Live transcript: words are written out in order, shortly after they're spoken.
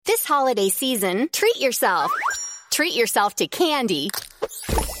holiday season, treat yourself. Treat yourself to candy.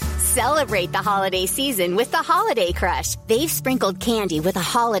 Celebrate the holiday season with the Holiday Crush. They've sprinkled candy with a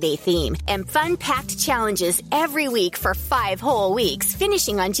holiday theme and fun-packed challenges every week for 5 whole weeks,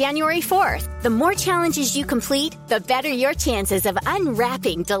 finishing on January 4th. The more challenges you complete, the better your chances of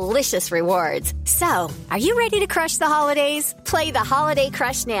unwrapping delicious rewards. So, are you ready to crush the holidays? Play the Holiday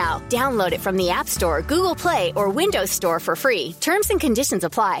Crush now. Download it from the App Store, Google Play, or Windows Store for free. Terms and conditions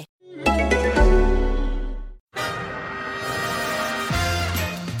apply.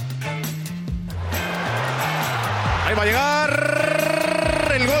 Ahí va a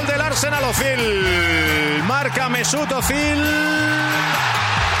llegar el gol del Arsenal. Ozil marca Mesut Ozil.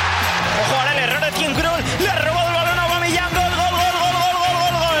 Ojo ahora el error de Tim Krul. Le ha robado el balón a Aubameyang.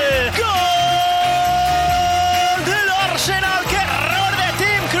 Gol del Arsenal. ¡Qué error de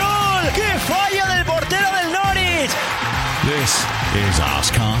Tim Krul! ¡Qué fallo del portero del Norwich! This is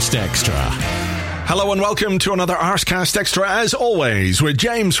Arsecast Extra. Hello and welcome to another Arsecast Extra, as always, with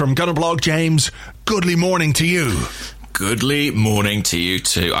James from Gunnerblog. James, goodly morning to you. Goodly morning to you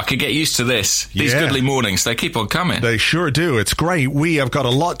too. I could get used to this. These goodly mornings, they keep on coming. They sure do. It's great. We have got a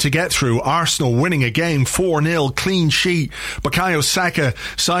lot to get through. Arsenal winning a game 4-0, clean sheet. Bukayo Saka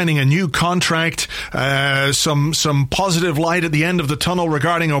signing a new contract. Some positive light at the end of the tunnel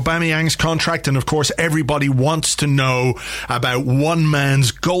regarding Aubameyang's contract. And of course, everybody wants to know about one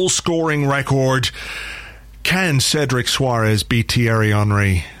man's goal-scoring record. Can Cedric Suarez beat Thierry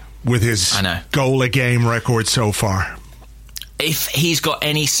Henry with his goal-a-game record so far? If he's got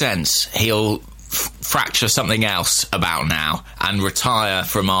any sense, he'll fracture something else about now and retire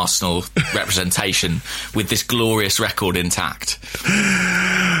from Arsenal representation with this glorious record intact.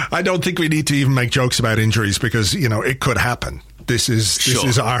 I don't think we need to even make jokes about injuries because, you know, it could happen. This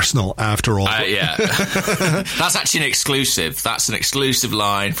is Arsenal after all. Yeah. That's actually an exclusive. That's an exclusive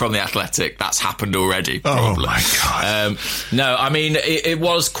line from The Athletic. That's happened already, probably. Oh, my God. No, I mean, it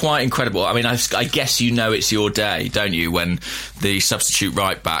was quite incredible. I mean, I guess you know it's your day, don't you, when the substitute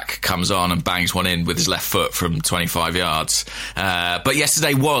right-back comes on and bangs one in with his left foot from 25 yards. But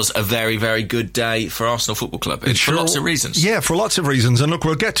yesterday was a very, very good day for Arsenal Football Club for lots of reasons. Yeah, for lots of reasons. And look,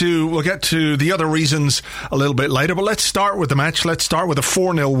 we'll get to the other reasons a little bit later, but let's start with the match. Let's start with a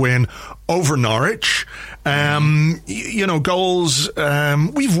 4-0 win over Norwich. You know, goals.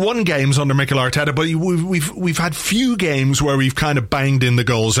 We've won games under Mikel Arteta, but we've had few games where we've kind of banged in the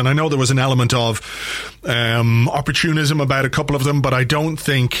goals. And I know there was an element of opportunism about a couple of them, but I don't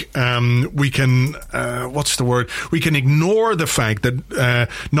think we can. What's the word? We can ignore the fact that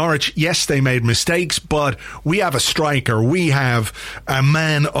Norwich, yes, they made mistakes, but we have a striker. We have a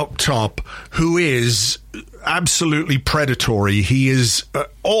man up top who is absolutely predatory. He is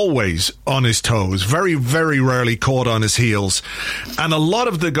always on his toes, very, very rarely caught on his heels. And a lot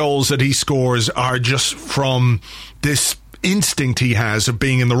of the goals that he scores are just from this instinct he has of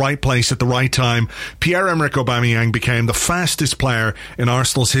being in the right place at the right time. Pierre-Emerick Aubameyang became the fastest player in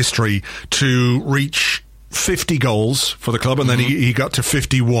Arsenal's history to reach 50 goals for the club, and then he got to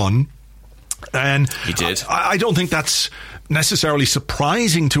 51. And he did. I don't think that's necessarily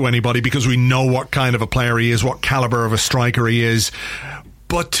surprising to anybody because we know what kind of a player he is, what caliber of a striker he is.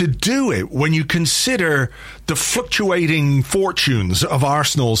 But to do it, when you consider the fluctuating fortunes of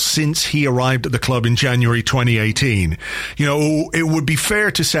Arsenal since he arrived at the club in January 2018, you know, it would be fair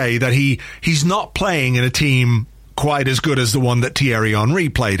to say that he's not playing in a team quite as good as the one that Thierry Henry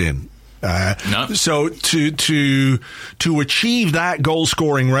played in. No. So to achieve that goal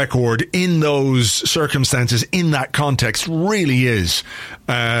scoring record in those circumstances, in that context, really is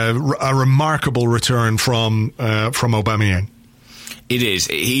a remarkable return from Aubameyang. It is.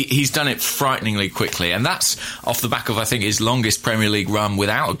 He's done it frighteningly quickly, and that's off the back of, I think, his longest Premier League run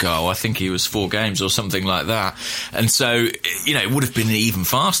without a goal. I think he was 4 games or something like that. And so, you know, it would have been even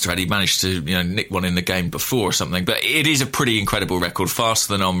faster had he managed to, you know, nick one in the game before or something. But it is a pretty incredible record,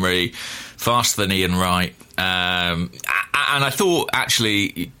 faster than Henry, faster than Ian Wright. And I thought,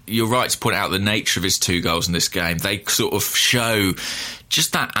 actually, you're right to point out the nature of his 2 goals in this game. They sort of show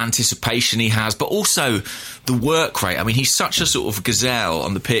just that anticipation he has, but also the work rate. I mean, he's such a sort of gazelle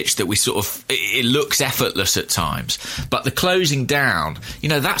on the pitch that it looks effortless at times. But the closing down, you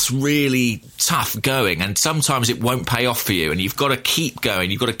know, that's really tough going, and sometimes it won't pay off for you, and you've got to keep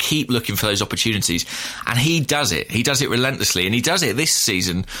going. You've got to keep looking for those opportunities. And he does it. He does it relentlessly, and he does it this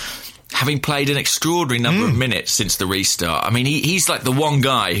season having played an extraordinary number of minutes since the restart. I mean, he's like the one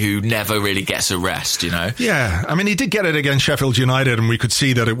guy who never really gets a rest, you know? Yeah, I mean, he did get it against Sheffield United, and we could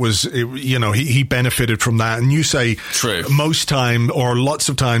see that he benefited from that. And you say True. Most time, or lots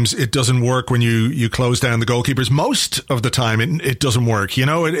of times, it doesn't work when you close down the goalkeepers. Most of the time, it doesn't work. You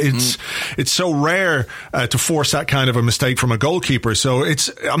know, it's so rare to force that kind of a mistake from a goalkeeper. So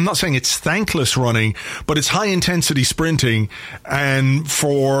I'm not saying it's thankless running, but it's high intensity sprinting, and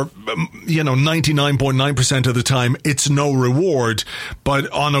for 99.9% of the time, it's no reward. But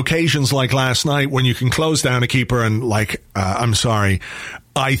on occasions like last night, when you can close down a keeper and I'm sorry,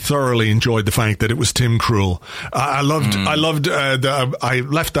 I thoroughly enjoyed the fact that it was Tim Krul. I left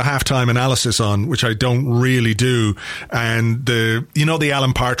the halftime analysis on, which I don't really do, and the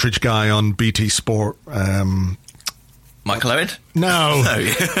Alan Partridge guy on BT Sport. Michael Owen? No,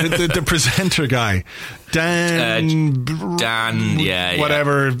 the presenter guy, Dan,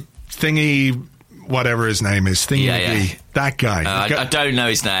 whatever thingy. Whatever his name is, that guy. I don't know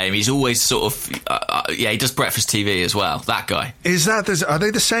his name. He's always sort of, he does breakfast TV as well. That guy. Are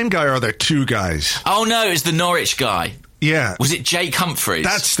they the same guy, or are there two guys? Oh no, it's the Norwich guy. Yeah. Was it Jake Humphreys?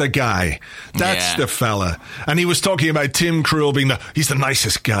 That's the guy. That's the fella. And he was talking about Tim Krul being he's the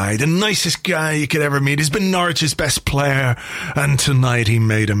nicest guy you could ever meet. He's been Norwich's best player, and tonight he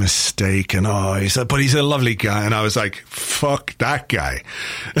made a mistake, and but he's a lovely guy. And I was like, fuck that guy.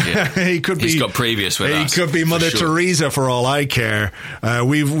 Yeah. He's got previous with us. He could be Mother Teresa for all I care.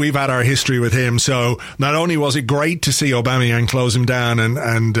 We've had our history with him. So not only was it great to see Aubameyang close him down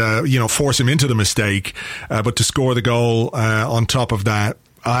and force him into the mistake, but to score the goal on top of that,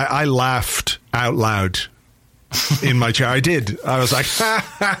 I laughed out loud in my chair. I did. I was like,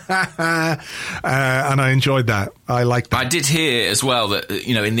 and I enjoyed that. I liked that. I did hear as well that,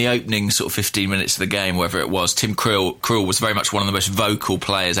 in the opening sort of 15 minutes of the game, wherever it was, Tim Krul was very much one of the most vocal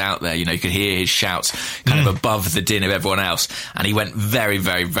players out there. You could hear his shouts kind of above the din of everyone else, and he went very,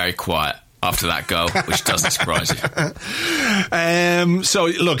 very, very quiet after that goal, which doesn't surprise you. So,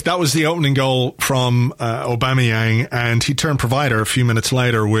 look, that was the opening goal from Aubameyang, and he turned provider a few minutes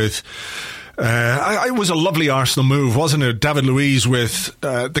later with... it was a lovely Arsenal move, wasn't it? David Luiz with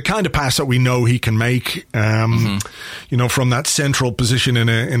the kind of pass that we know he can make. From that central position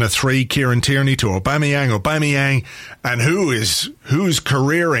in a three, Kieran Tierney to Aubameyang, and who's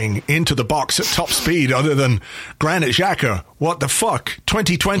careering into the box at top speed other than Granit Xhaka? What the fuck?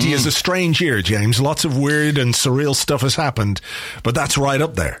 2020 is a strange year, James. Lots of weird and surreal stuff has happened, but that's right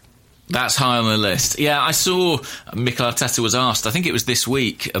up there. That's high on the list. Yeah, I saw Mikel Arteta was asked, I think it was this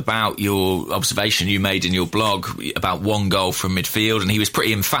week, about your observation you made in your blog about one goal from midfield, and he was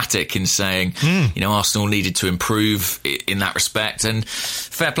pretty emphatic in saying, Arsenal needed to improve in that respect, and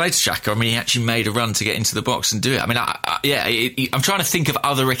fair play to Xhaka. I mean, he actually made a run to get into the box and do it. I mean, I'm trying to think of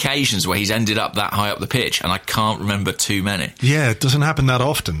other occasions where he's ended up that high up the pitch, and I can't remember too many. Yeah, it doesn't happen that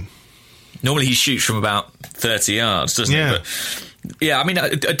often. Normally he shoots from about 30 yards, doesn't he? But yeah, I mean,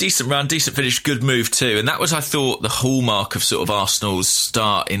 a decent run, decent finish, good move too. And that was, I thought, the hallmark of sort of Arsenal's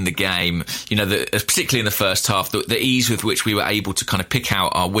start in the game. Particularly in the first half, the ease with which we were able to kind of pick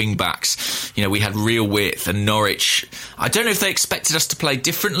out our wing-backs. We had real width, and Norwich, I don't know if they expected us to play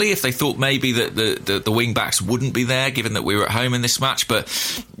differently, if they thought maybe that the wing-backs wouldn't be there, given that we were at home in this match, but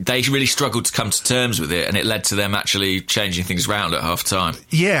they really struggled to come to terms with it, and it led to them actually changing things around at half-time.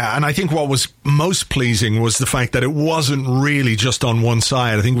 Yeah, and I think what was most pleasing was the fact that it wasn't really just on one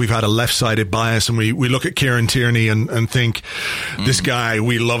side. I think we've had a left-sided bias, and we look at Kieran Tierney and think, this guy,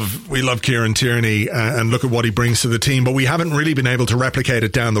 we love Kieran Tierney, and look at what he brings to the team, but we haven't really been able to replicate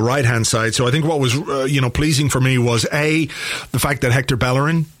it down the right-hand side. So I think what was pleasing for me was the fact that Hector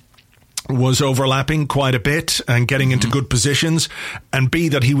Bellerin was overlapping quite a bit and getting into good positions, and B,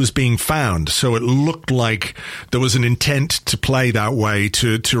 that he was being found. So it looked like there was an intent to play that way,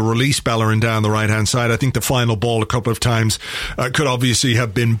 to release Bellerin down the right-hand side. I think the final ball a couple of times could obviously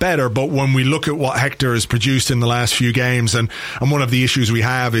have been better, but when we look at what Hector has produced in the last few games, and one of the issues we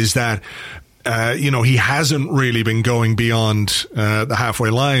have is that he hasn't really been going beyond the halfway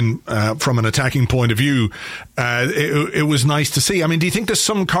line from an attacking point of view. It was nice to see. I mean, do you think there's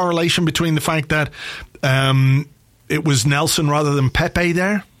some correlation between the fact that it was Nelson rather than Pepe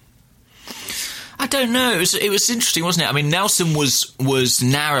there? I don't know. It was interesting, wasn't it? I mean, Nelson was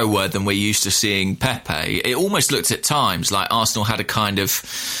narrower than we're used to seeing Pepe. It almost looked at times like Arsenal had a kind of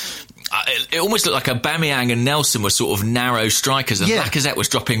it almost looked like Aubameyang and Nelson were sort of narrow strikers, and Lacazette was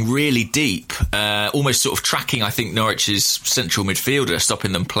dropping really deep, almost sort of tracking, I think, Norwich's central midfielder,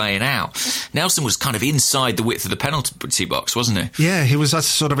 stopping them playing out. Nelson was kind of inside the width of the penalty box, wasn't he? Yeah, he was that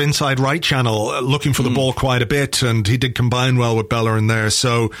sort of inside right channel, looking for the ball quite a bit, and he did combine well with Bellerin there.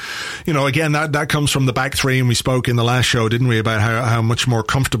 So, again, that comes from the back three, and we spoke in the last show, didn't we, about how much more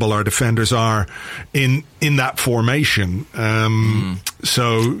comfortable our defenders are in that formation.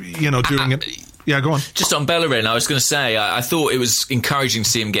 So, doing it... Yeah, go on. Just on Bellerin, I was going to say, I thought it was encouraging to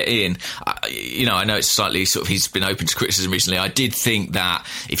see him get in. I know it's slightly sort of, he's been open to criticism recently. I did think that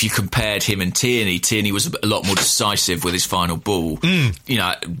if you compared him and Tierney was a lot more decisive with his final ball.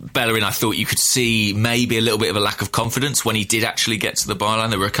 Bellerin, I thought you could see maybe a little bit of a lack of confidence when he did actually get to the byline.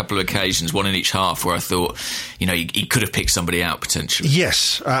 There were a couple of occasions, one in each half, where I thought, he could have picked somebody out potentially.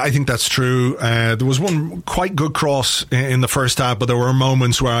 Yes, I think that's true. There was one quite good cross in the first half, but there were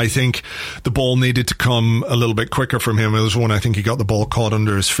moments where I think the ball needed to come a little bit quicker from him. It was one, I think he got the ball caught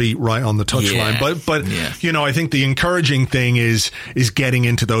under his feet right on the touchline. But I think the encouraging thing is getting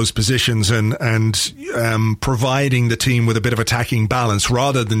into those positions and providing the team with a bit of attacking balance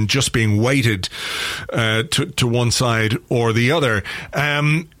rather than just being weighted to one side or the other.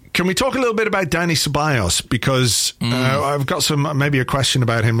 Can we talk a little bit about Dani Ceballos? Because I've got maybe a question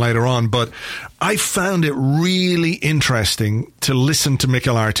about him later on, but I found it really interesting to listen to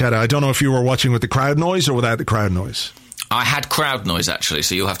Mikel Arteta. I don't know if you were watching with the crowd noise or without the crowd noise. I had crowd noise, actually,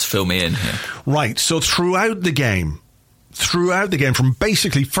 so you'll have to fill me in here. Right, so throughout the game, from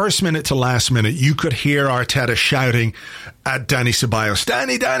basically first minute to last minute, you could hear Arteta shouting at Dani Ceballos,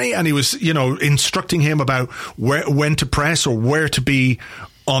 Danny, and he was, instructing him about when to press or where to be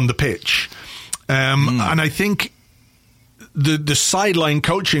on the pitch. And I think the sideline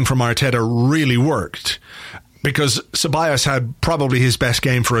coaching from Arteta really worked, because Ceballos had probably his best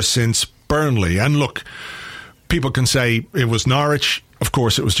game for us since Burnley. And look, people can say it was Norwich. Of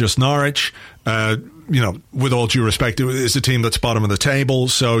course, it was just Norwich. With all due respect, it is a team that's bottom of the table.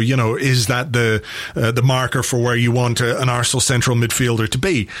 So, is that the marker for where you want an Arsenal central midfielder to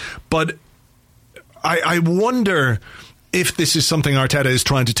be? But I wonder if this is something Arteta is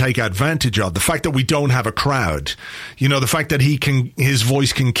trying to take advantage of, the fact that we don't have a crowd, the fact that his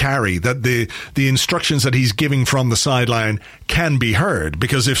voice can carry, that the instructions that he's giving from the sideline can be heard,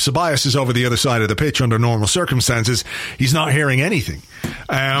 because if Ceballos is over the other side of the pitch under normal circumstances, he's not hearing anything.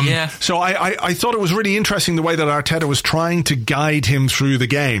 So I thought it was really interesting the way that Arteta was trying to guide him through the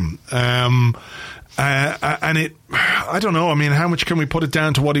game. And I don't know. I mean, how much can we put it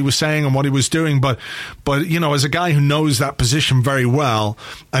down to what he was saying and what he was doing? But as a guy who knows that position very well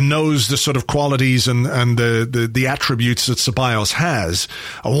and knows the sort of qualities and the attributes that Ceballos has,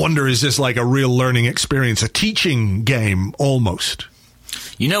 I wonder, is this like a real learning experience, a teaching game almost?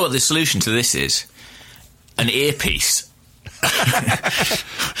 You know what the solution to this is? An earpiece.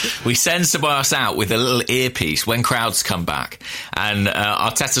 We send Ceballos out with a little earpiece when crowds come back, and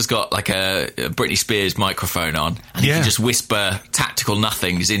Arteta's got like a Britney Spears microphone on, and he can just whisper tactical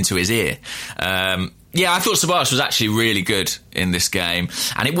nothings into his ear. I thought Ceballos was actually really good in this game,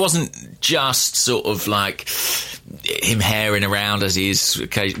 and it wasn't just sort of like him herring around as he is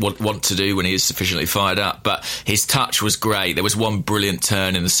want to do when he is sufficiently fired up, but his touch was great. There was one brilliant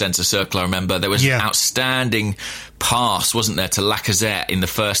turn in the centre circle, I remember. There was an outstanding pass, wasn't there, to Lacazette in the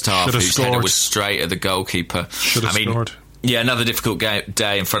first half, whose header was straight at the goalkeeper. Scored. Yeah, another difficult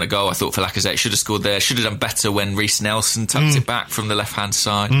day in front of goal, I thought, for Lacazette. Should have scored there. Should have done better when Reece Nelson tucked it back from the left-hand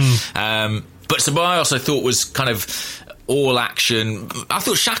side. But Ceballos, I thought, was kind of all action. I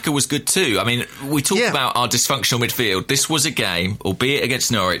thought Xhaka was good too. I mean, we talk about our dysfunctional midfield. This was a game, albeit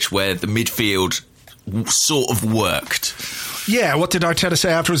against Norwich, where the midfield sort of worked. Yeah, what did Arteta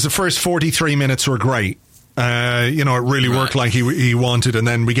say afterwards? The first 43 minutes were great. It really worked like he wanted, and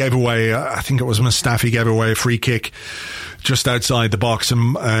then we gave away, I think it was Mustafi gave away a free kick just outside the box,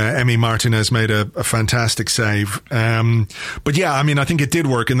 and Emi Martinez made a fantastic save. But yeah, I mean, I think it did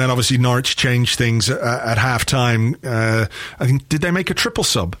work, and then obviously Norwich changed things at half-time. I think, did they make a triple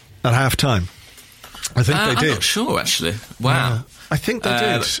sub at half-time? I think they did. I'm not sure, actually. Wow. Yeah. I think they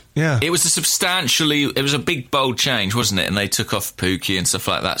did, yeah. It was it was a big, bold change, wasn't it? And they took off Pukki and stuff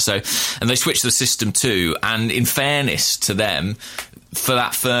like that. And they switched the system too. And in fairness to them, for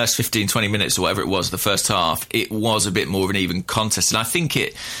that first 15, 20 minutes or whatever it was, the first half, it was a bit more of an even contest. And I think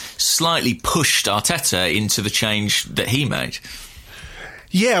it slightly pushed Arteta into the change that he made.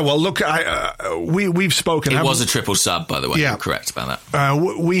 Yeah, well, look, we've spoken. It was a triple sub, by the way. Yeah. You're correct about that.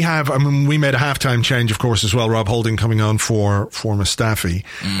 We made a halftime change, of course, as well. Rob Holding coming on for Mustafi.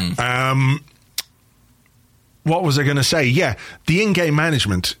 What was I going to say? Yeah, the in-game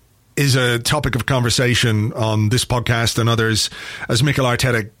management is a topic of conversation on this podcast and others as Mikel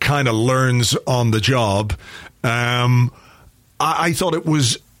Arteta kind of learns on the job. I thought it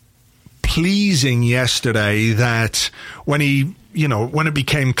was pleasing yesterday that when it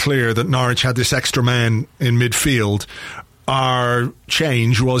became clear that Norwich had this extra man in midfield, our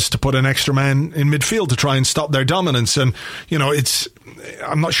change was to put an extra man in midfield to try and stop their dominance. And,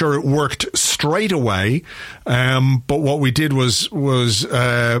 I'm not sure it worked straight away, but what we did was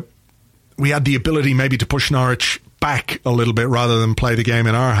we had the ability maybe to push Norwich back a little bit rather than play the game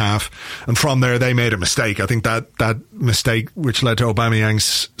in our half, and from there they made a mistake. I think that mistake, which led to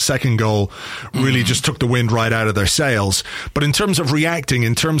Aubameyang's second goal, really just took the wind right out of their sails. But in terms of reacting,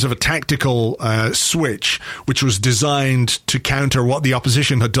 in terms of a tactical switch which was designed to counter what the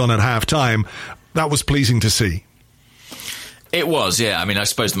opposition had done at half time, that was pleasing to see. It was, yeah. I mean, I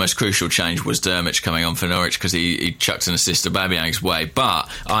suppose the most crucial change was Dermot coming on for Norwich because he chucked an assist to Aubameyang's way. But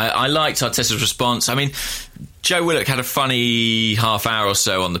I liked Arteta's response. I mean, Joe Willock had a funny half hour or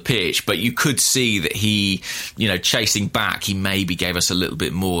so on the pitch, but you could see that he, chasing back, he maybe gave us a little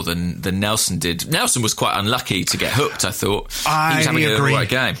bit more than Nelson did. Nelson was quite unlucky to get hooked, I thought. He was having a right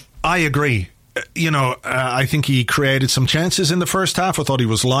game. I agree. I think he created some chances in the first half. I thought he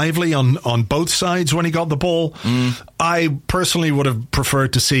was lively on both sides when he got the ball. I personally would have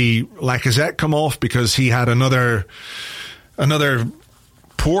preferred to see Lacazette come off because he had another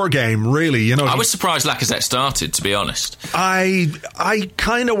poor game, really. I was surprised Lacazette started, to be honest. I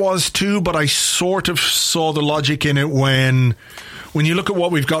kind of was too, but I sort of saw the logic in it when you look at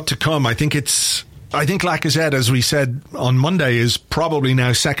what we've got to come. I think Lacazette, as we said on Monday, is probably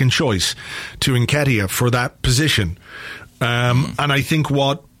now second choice to Nketiah for that position. And I think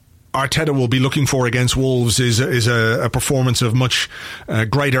what Arteta will be looking for against Wolves is a performance of much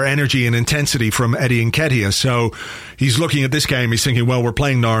greater energy and intensity from Eddie Nketiah. So he's looking at this game, he's thinking, well, we're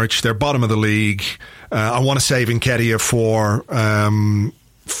playing Norwich, they're bottom of the league. I want to save Nketiah for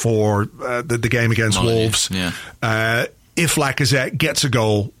the game against Wolves. Yeah. If Lacazette gets a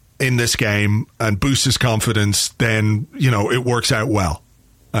goal in this game and boosts his confidence, then, it works out well.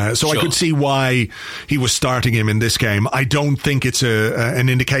 Sure. I could see why he was starting him in this game. I don't think it's an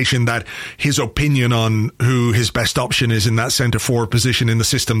indication that his opinion on who his best option is in that centre forward position in the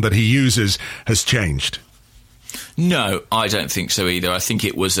system that he uses has changed. No, I don't think so either. I think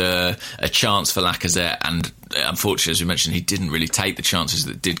it was a chance for Lacazette, and unfortunately, as we mentioned, he didn't really take the chances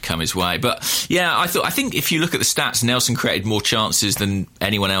that did come his way. But yeah, I think if you look at the stats, Nelson created more chances than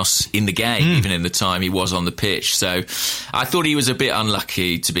anyone else in the game, even in the time he was on the pitch. So I thought he was a bit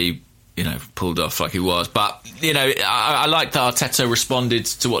unlucky to be pulled off like he was. But, I like that Arteta responded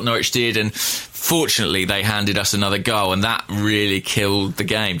to what Norwich did, and fortunately they handed us another goal, and that really killed the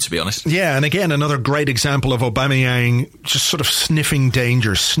game, to be honest. Yeah, and again, another great example of Aubameyang just sort of sniffing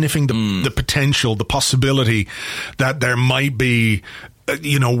danger, sniffing the potential, the possibility that there might be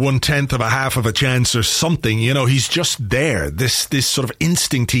 1/10 of a half of a chance or something. He's just there. This sort of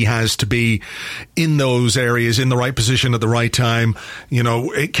instinct he has to be in those areas, in the right position at the right time.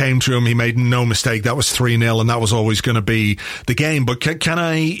 It came to him. He made no mistake. That was 3-0, and that was always going to be the game. But can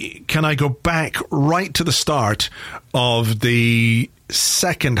I go back right to the start of the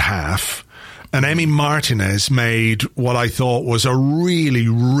second half? And Emi Martinez made what I thought was a really,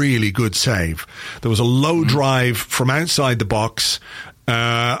 really good save. There was a low drive from outside the box.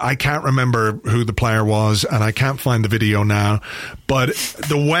 I can't remember who the player was, and I can't find the video now. But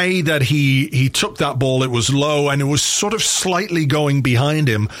the way that he took that ball, it was low, and it was sort of slightly going behind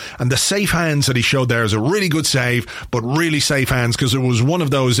him. And the safe hands that he showed there is a really good save, but really safe hands, because it was one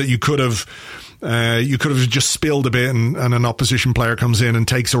of those that you could have just spilled a bit, and an opposition player comes in and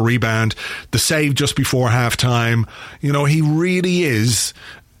takes a rebound. The save just before half time, he really is.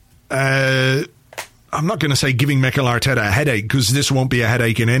 I'm not going to say giving Mikel Arteta a headache, because this won't be a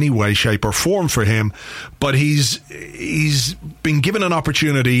headache in any way, shape or form for him. But he's been given an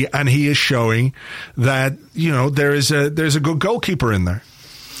opportunity, and he is showing that there's a good goalkeeper in there.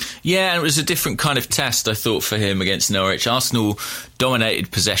 Yeah, and it was a different kind of test, I thought, for him against Norwich. Arsenal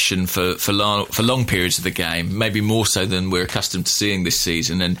dominated possession for long periods of the game, maybe more so than we're accustomed to seeing this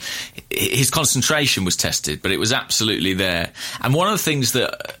season. And his concentration was tested, but it was absolutely there. And one of the things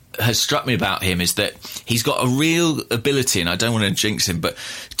that has struck me about him is that he's got a real ability, and I don't want to jinx him, but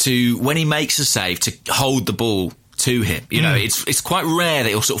to, when he makes a save, to hold the ball to him. It's quite rare that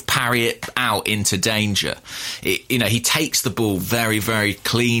he'll sort of parry it out into danger. He takes the ball very, very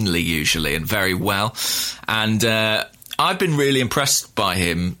cleanly usually, and very well. And I've been really impressed by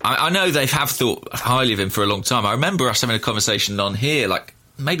him. I know they have thought highly of him for a long time. I remember us having a conversation on here,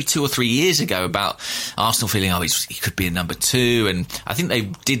 maybe 2 or 3 years ago about Arsenal feeling, he could be a number 2, and I think they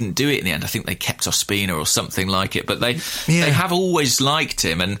didn't do it in the end. I think they kept Ospina or something like it, but they have always liked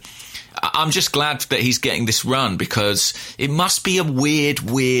him, and I'm just glad that he's getting this run, because it must be a weird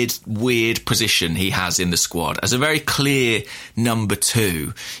position he has in the squad as a very clear number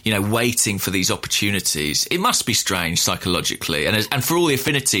 2, waiting for these opportunities. It must be strange psychologically, and for all the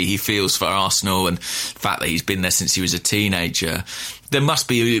affinity he feels for Arsenal and the fact that he's been there since he was a teenager, there must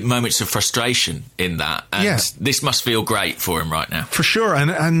be moments of frustration in that, and this must feel great for him right now. For sure,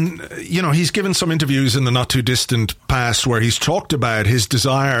 and he's given some interviews in the not too distant past where he's talked about his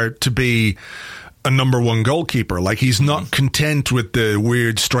desire to be a number 1 goalkeeper. Like, he's not content with the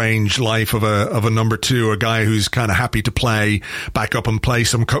weird, strange life of a number 2, a guy who's kind of happy to play back up and play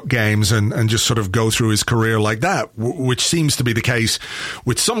some cup games and just sort of go through his career like that, which seems to be the case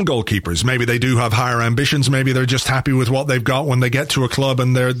with some goalkeepers. Maybe they do have higher ambitions. Maybe they're just happy with what they've got when they get to a club,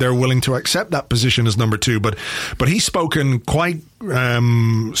 and they're willing to accept that position as number 2. But he's spoken quite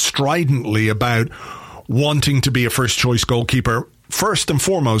stridently about wanting to be a first choice goalkeeper, first and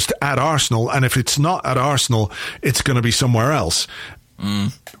foremost at Arsenal, and if it's not at Arsenal, it's going to be somewhere else.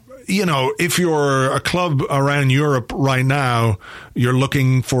 If you're a club around Europe right now, you're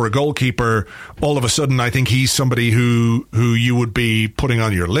looking for a goalkeeper, all of a sudden I think he's somebody who you would be putting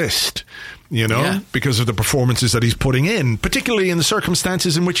on your list, because of the performances that he's putting in, particularly in the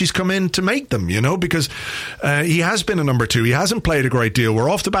circumstances in which he's come in to make them, because he has been a number 2. He hasn't played a great deal. We're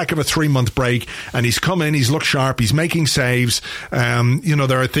off the back of a 3-month break, and he's come in, he's looked sharp, he's making saves.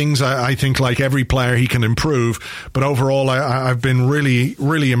 There are things I think, like every player, he can improve, but overall I've been really,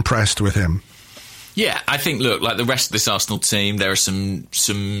 really impressed with him. Yeah, I think, look, like the rest of this Arsenal team, there are some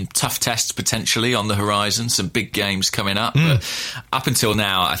tough tests potentially on the horizon, some big games coming up. But up until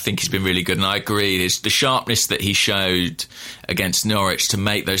now, I think he's been really good. And I agree, the sharpness that he showed against Norwich to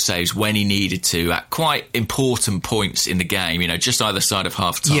make those saves when he needed to at quite important points in the game, just either side of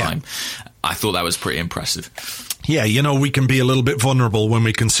half-time, I thought that was pretty impressive. Yeah, we can be a little bit vulnerable when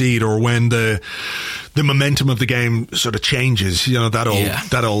we concede, or when the momentum of the game sort of changes.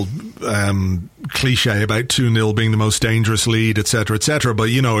 That old cliche about 2-0 being the most dangerous lead, etc., etc. But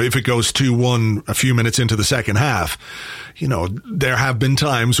if it goes 2-1 a few minutes into the second half, there have been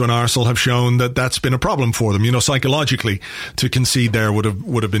times when Arsenal have shown that that's been a problem for them. Psychologically, to concede there would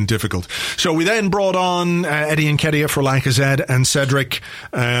have been difficult. So we then brought on Eddie Nketiah for Lacazette and Cedric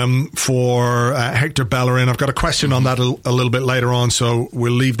for Hector Bellerin. I've got a question on that a little bit later on, so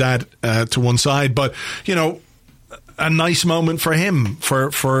we'll leave that to one side. But a nice moment for him,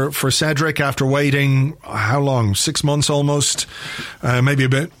 for Cedric, after waiting, how long? 6 months almost, maybe a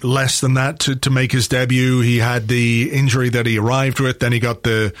bit less than that to make his debut. He had the injury that he arrived with, then he got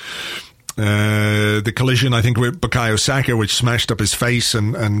the collision, I think, with Bukayo Saka, which smashed up his face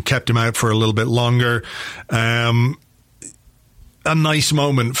and kept him out for a little bit longer. A nice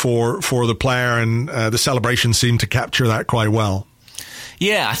moment for the player, and the celebration seemed to capture that quite well.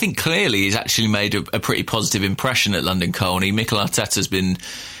 Yeah, I think clearly he's actually made a pretty positive impression at London Colney. Mikel Arteta's been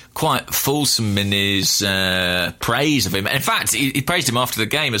quite fulsome in his praise of him. In fact, he praised him after the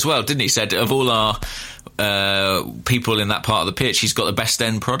game as well, didn't he? He said, of all our people in that part of the pitch, he's got the best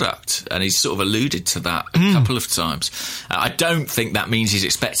end product, and he's sort of alluded to that a couple of times. I don't think that means he's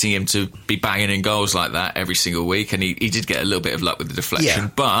expecting him to be banging in goals like that every single week, and he did get a little bit of luck with the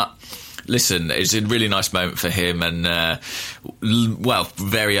deflection, but listen, it's a really nice moment for him, and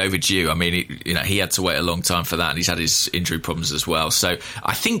very overdue. I mean, he had to wait a long time for that, and he's had his injury problems as well. So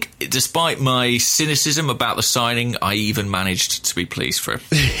I think, despite my cynicism about the signing, I even managed to be pleased for him.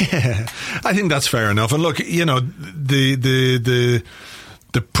 Yeah, I think that's fair enough. And look,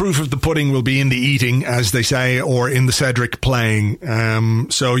 the proof of the pudding will be in the eating, as they say, or in the Cedric playing.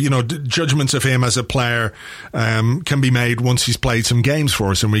 So, judgments of him as a player can be made once he's played some games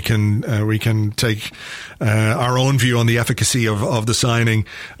for us, and we can take our own view on the efficacy of the signing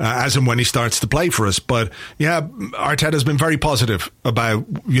as and when he starts to play for us. But yeah, Arteta's been very positive about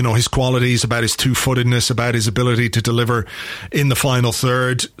his qualities, about his two-footedness, about his ability to deliver in the final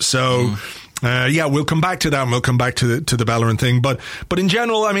third. So. We'll come back to that, and we'll come back to the Bellerin thing. But in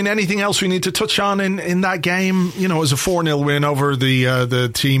general, I mean, anything else we need to touch on in that game? It was a 4-0 win over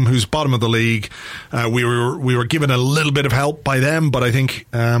the team who's bottom of the league. We were given a little bit of help by them, but I think,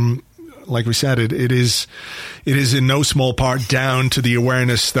 like we said, it is in no small part down to the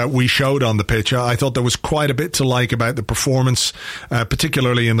awareness that we showed on the pitch. I thought there was quite a bit to like about the performance,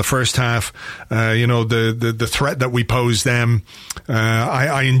 particularly in the first half. The threat that we posed them.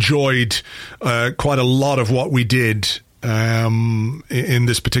 I enjoyed quite a lot of what we did in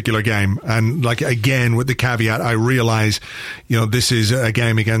this particular game. And like, again, with the caveat, I realise, this is a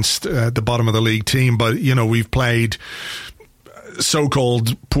game against the bottom of the league team, but, we've played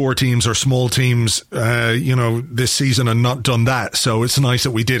so-called poor teams or small teams, this season and not done that. So it's nice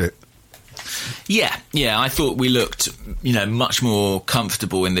that we did it. Yeah, I thought we looked, much more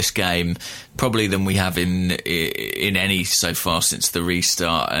comfortable in this game, probably than we have in any so far since the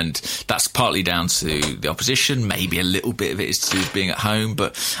restart, and that's partly down to the opposition. Maybe a little bit of it is to do with being at home,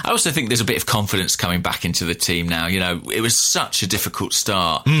 but I also think there's a bit of confidence coming back into the team now. It was such a difficult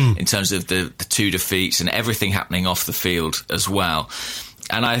start in terms of the 2 defeats and everything happening off the field as well.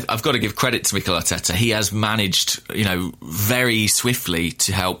 And I've got to give credit to Mikel Arteta. He has managed, very swiftly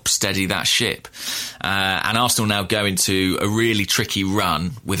to help steady that ship. And Arsenal now go into a really tricky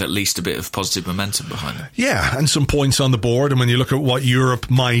run with at least a bit of positive momentum behind them. Yeah, and some points on the board. And when you look at what Europe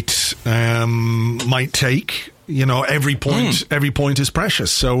might take, every point is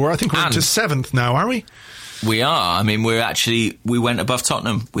precious. So I think we're into 7th now, are we? We are. I mean, we went above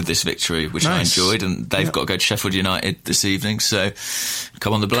Tottenham with this victory, which nice. I enjoyed, and they've got to go to Sheffield United this evening, so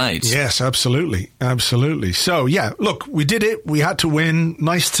come on the Blades. Yes, absolutely. So, yeah, look, we did it. We had to win.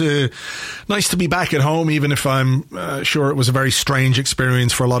 Nice to be back at home, even if I'm sure it was a very strange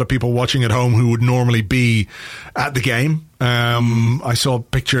experience for a lot of people watching at home who would normally be at the game. I saw a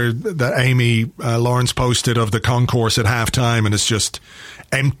picture that Amy Lawrence posted of the concourse at halftime, and it's just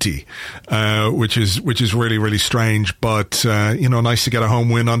empty, which is really, really strange. But nice to get a home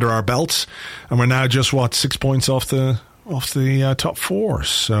win under our belts, and we're now just 6 points off the top 4.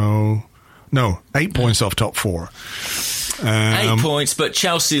 So no, 8 points off top 4. 8 points, but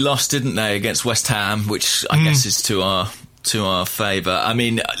Chelsea lost, didn't they, against West Ham, which I guess is to our favour. I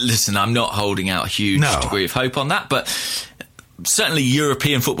mean, listen, I'm not holding out a huge degree of hope on that, but certainly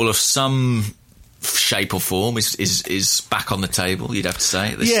European football of some shape or form is back on the table, you'd have to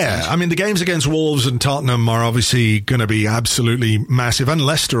say, at this stage. I mean, the games against Wolves and Tottenham are obviously going to be absolutely massive, and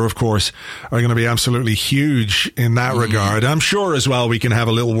Leicester, of course, are going to be absolutely huge in that regard. I'm sure as well we can have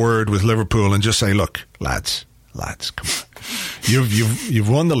a little word with Liverpool and just say, look, lads, come on. You've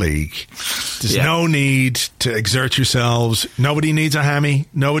won the league. There's no need to exert yourselves. Nobody needs a hammy.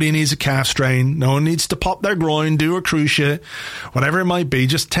 Nobody needs a calf strain. No one needs to pop their groin, do a cruciate, whatever it might be.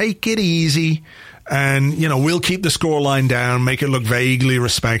 Just take it easy. And, we'll keep the scoreline down, make it look vaguely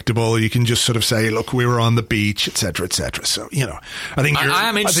respectable. You can just sort of say, look, we were on the beach, etc., etc. So, I think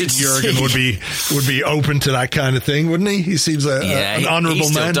Jurgen would be open to that kind of thing, wouldn't he? He seems an honourable man.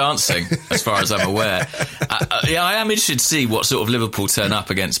 He's still dancing, as far as I'm aware. I am interested to see what sort of Liverpool turn up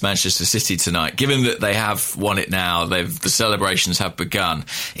against Manchester City tonight. Given that they have won it now, the celebrations have begun.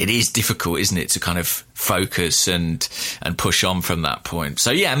 It is difficult, isn't it, to kind of focus and push on from that point.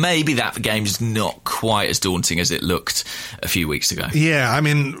 So, maybe that game's not quite as daunting as it looked a few weeks ago. Yeah, I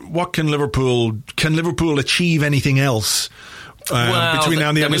mean, what can Liverpool achieve anything else between now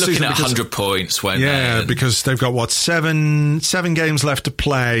and the end of the season? Looking at 100 points, because they've got seven games left to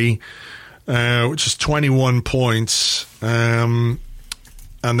play, which is 21 points, and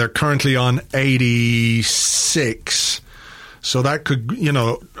they're currently on 86. So that could,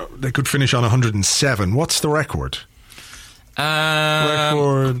 they could finish on 107. What's the record?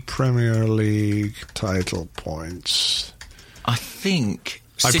 Record Premier League title points. I think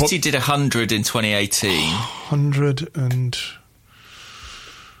City did 100 in 2018. 100 and...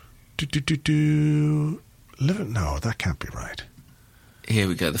 No, that can't be right. Here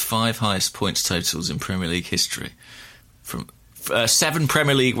we go. The 5 highest points totals in Premier League history. From 7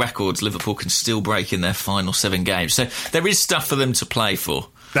 Premier League records Liverpool can still break in their final 7 games. So there is stuff for them to play for.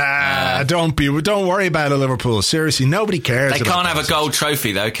 Don't worry about it, Liverpool. Seriously, nobody cares. They can't have a gold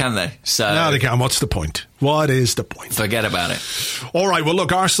trophy, though, can they? No, they can't. What's the point? What is the point? Forget about it. All right, well,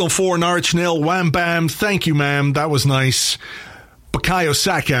 look, Arsenal 4, Norwich 0. Wham bam. Thank you, ma'am. That was nice. Bukayo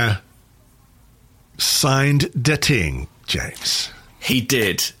Saka signed the thing, James. He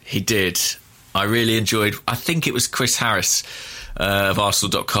did. I really enjoyed... I think it was Chris Harris of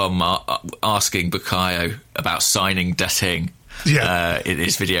Arsenal.com asking Bukayo about signing Dating. In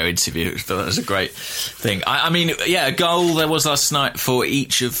his video interview. So that was a great thing. I mean, a goal there was last night for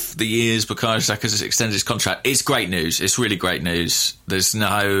each of the years Bukayo Saka's extended his contract. It's great news. It's really great news. There's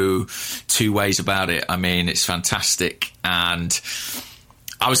no two ways about it. I mean, it's fantastic. And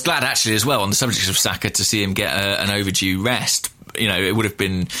I was glad, actually, as well, on the subject of Saka, to see him get an overdue rest. it would have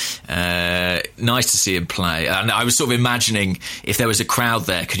been nice to see him play. And I was sort of imagining if there was a crowd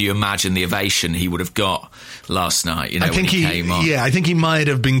there, could you imagine the ovation he would have got last night? I think he came on. Yeah, I think he might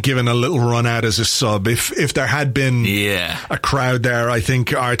have been given a little run out as a sub. If there had been a crowd there, I think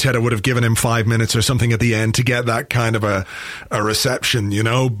Arteta would have given him 5 minutes or something at the end to get that kind of a reception,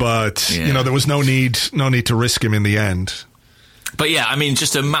 But there was no need to risk him in the end. But yeah, I mean,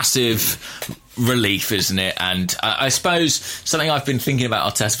 just a massive relief, isn't it? And I suppose something I've been thinking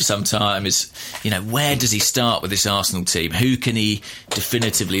about Arteta for some time is, where does he start with this Arsenal team? Who can he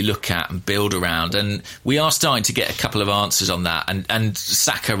definitively look at and build around? And we are starting to get a couple of answers on that. And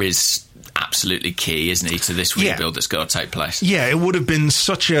Saka is absolutely key, isn't he, to this rebuild that's got to take place? Yeah, it would have been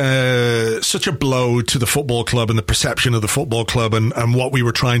such a blow to the football club and the perception of the football club and what we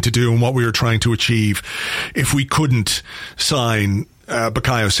were trying to do and what we were trying to achieve if we couldn't sign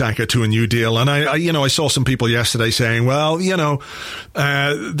Bukayo Saka to a new deal. And I saw some people yesterday saying, well,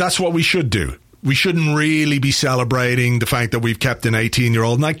 that's what we should do. We shouldn't really be celebrating the fact that we've kept an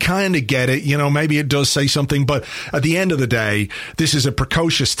 18-year-old. And I kind of get it. Maybe it does say something. But at the end of the day, this is a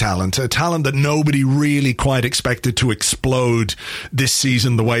precocious talent, a talent that nobody really quite expected to explode this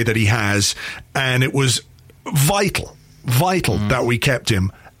season the way that he has. And it was vital that we kept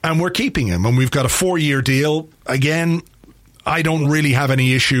him. And we're keeping him. And we've got a 4-year deal. Again, I don't really have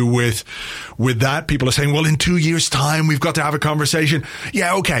any issue with that. People are saying, well, in 2 years' time, we've got to have a conversation.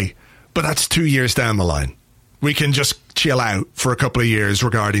 Yeah, okay. But that's 2 years down the line. We can just chill out for a couple of years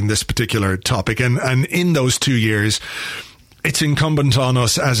regarding this particular topic. And in those 2 years, it's incumbent on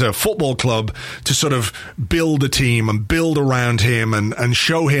us as a football club to sort of build a team and build around him and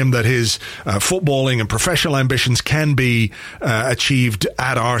show him that his footballing and professional ambitions can be achieved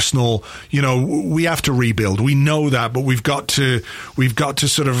at Arsenal. We have to rebuild. We know that, but we've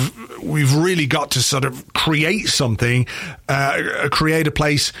really got to sort of create something, create a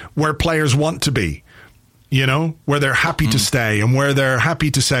place where players want to be. Where they're happy to stay and where they're happy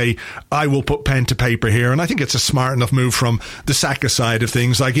to say, I will put pen to paper here. And I think it's a smart enough move from the Saka side of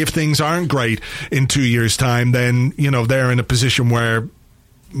things. Like, if things aren't great in 2 years' time, then, they're in a position where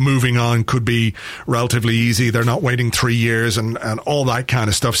moving on could be relatively easy. They're not waiting 3 years and all that kind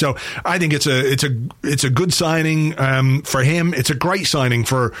of stuff. So I think it's a good signing for him. It's a great signing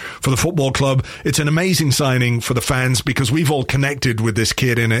for the football club. It's an amazing signing for the fans because we've all connected with this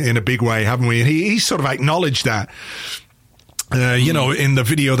kid in a big way, haven't we? And he sort of acknowledged that. In the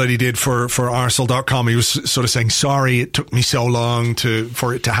video that he did for Arsenal.com, he was sort of saying, sorry, it took me so long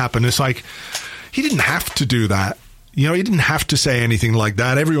for it to happen. It's like, he didn't have to do that. He didn't have to say anything like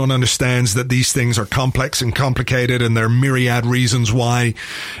that. Everyone understands that these things are complex and complicated and there are myriad reasons why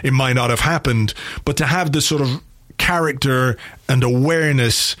it might not have happened. But to have the sort of character and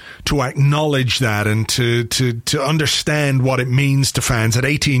awareness to acknowledge that and to understand what it means to fans at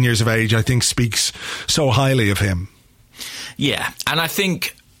 18 years of age, I think speaks so highly of him. Yeah, and I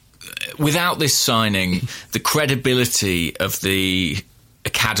think without this signing, the credibility of the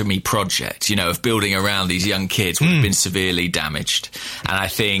academy project, of building around these young kids would have been severely damaged. And I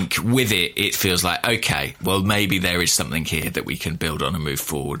think with it feels like, okay, well, maybe there is something here that we can build on and move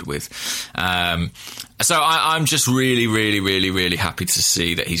forward with. So I'm just really, really, really, really happy to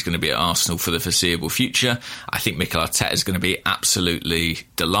see that he's going to be at Arsenal for the foreseeable future. I think Mikel Arteta is going to be absolutely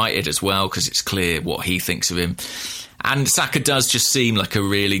delighted as well because it's clear what he thinks of him. And Saka does just seem like a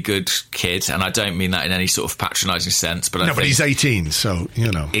really good kid, and I don't mean that in any sort of patronising sense. But but he's 18, so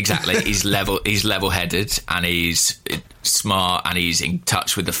exactly. He's level-headed, and he's smart, and he's in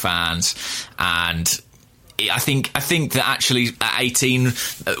touch with the fans. And I think that actually at 18,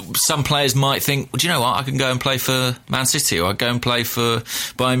 some players might think, well, do you know what? I can go and play for Man City, or I go and play for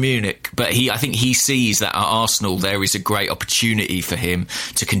Bayern Munich. But I think he sees that at Arsenal there is a great opportunity for him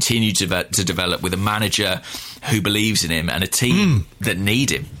to continue to develop with a manager who believes in him and a team that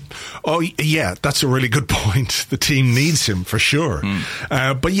need him. Oh, yeah, that's a really good point. The team needs him for sure.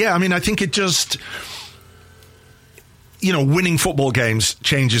 But yeah, I mean, I think it just... winning football games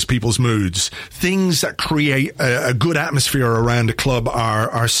changes people's moods. Things that create a good atmosphere around a club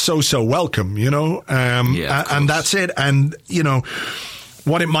are so welcome, and that's it. And,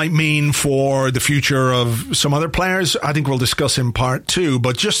 what it might mean for the future of some other players, I think we'll discuss in part 2.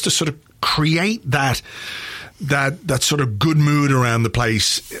 But just to sort of create that sort of good mood around the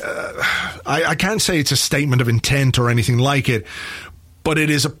place, I can't say it's a statement of intent or anything like it, but it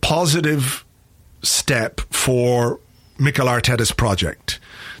is a positive step for Mikel Arteta's project.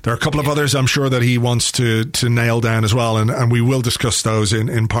 There are a couple of others I'm sure that he wants to nail down as well, and we will discuss those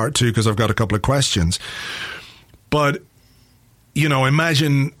in part 2 because I've got a couple of questions. But,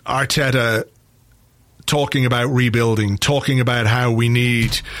 imagine Arteta talking about rebuilding, talking about how we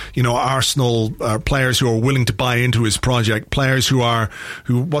need, Arsenal players who are willing to buy into his project, players who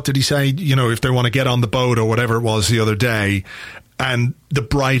what did he say? If they want to get on the boat or whatever it was the other day, and the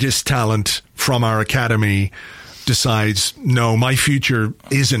brightest talent from our academy decides, no, my future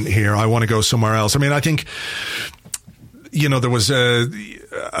isn't here. I want to go somewhere else. I mean, I think, there was a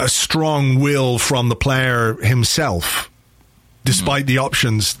strong will from the player himself, despite the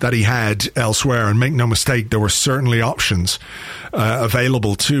options that he had elsewhere. And make no mistake, there were certainly options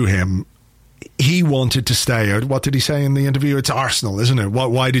available to him. He wanted to stay. What did he say in the interview? It's Arsenal, isn't it?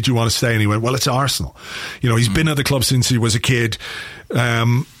 Why did you want to stay? And he went, well, it's Arsenal. He's been at the club since he was a kid.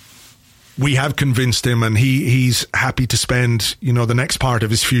 We have convinced him, and he's happy to spend, the next part of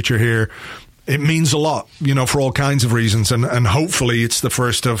his future here. It means a lot, for all kinds of reasons, and hopefully it's the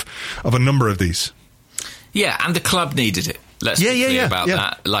first of a number of these. Yeah, and the club needed it. Let's be clear about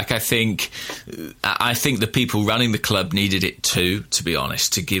that. Like, I think the people running the club needed it too, to be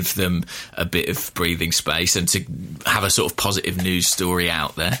honest, to give them a bit of breathing space and to have a sort of positive news story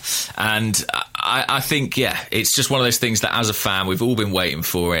out there. And I think, it's just one of those things that as a fan, we've all been waiting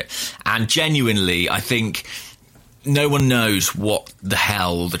for it. And genuinely, I think no one knows what the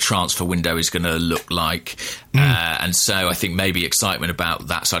hell the transfer window is going to look like. And so I think maybe excitement about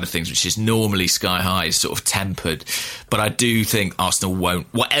that side of things, which is normally sky high, is sort of tempered. But I do think Arsenal won't,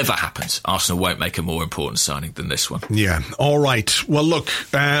 whatever happens, Arsenal won't make a more important signing than this one. Yeah. All right. Well, look,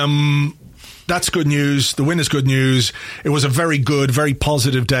 that's good news. The win is good news. It was a very good, very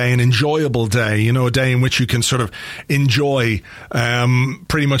positive day, an enjoyable day, a day in which you can sort of enjoy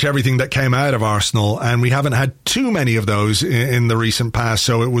pretty much everything that came out of Arsenal. And we haven't had too many of those in the recent past,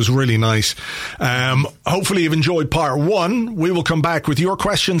 so it was really nice. Hopefully you've enjoyed part one. We will come back with your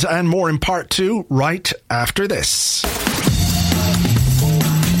questions and more in part two right after this.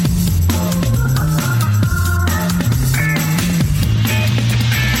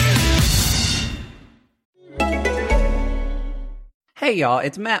 Hey y'all,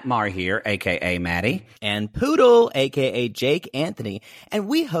 it's Matt Marr here, aka Matty. And Poodle, aka Jake Anthony, and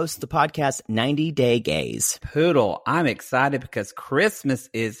we host the podcast 90 Day Gaze. Poodle, I'm excited because Christmas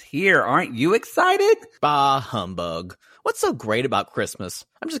is here. Aren't you excited? Bah humbug. What's so great about Christmas?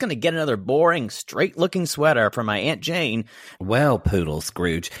 I'm just going to get another boring, straight-looking sweater from my Aunt Jane. Well, Poodle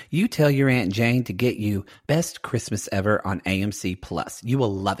Scrooge, you tell your Aunt Jane to get you Best Christmas Ever on AMC Plus. You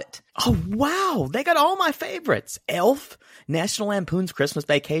will love it. Oh, wow. They got all my favorites. Elf, National Lampoon's Christmas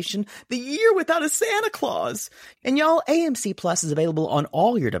Vacation, The Year Without a Santa Claus. And y'all, AMC Plus is available on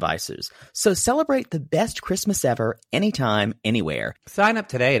all your devices. So celebrate the best Christmas ever, anytime, anywhere. Sign up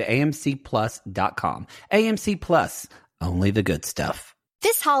today at amcplus.com. AMC Plus, only the good stuff.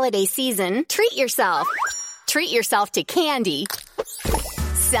 This holiday season, treat yourself. Treat yourself to candy.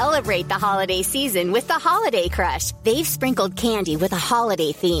 Celebrate the holiday season with the Holiday Crush. They've sprinkled candy with a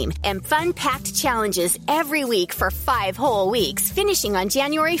holiday theme and fun-packed challenges every week for 5 whole weeks, finishing on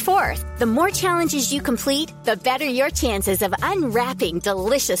January 4th. The more challenges you complete, the better your chances of unwrapping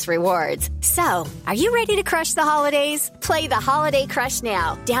delicious rewards. So, are you ready to crush the holidays? Play the Holiday Crush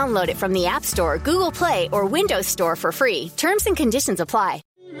now. Download it from the App Store, Google Play, or Windows Store for free. Terms and conditions apply.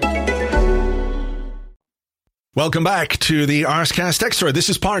 Welcome back to the Arsecast Extra. This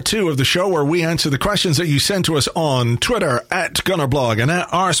is part 2 of the show where we answer the questions that you sent to us on Twitter at GunnerBlog and at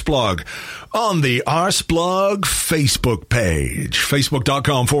Arseblog on the Arseblog Facebook page,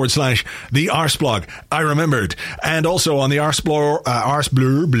 facebook.com/the Arseblog. I remembered. And also on the Arseblog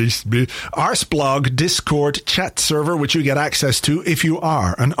Discord chat server, which you get access to if you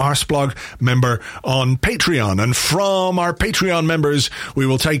are an Arseblog member on Patreon. And from our Patreon members, we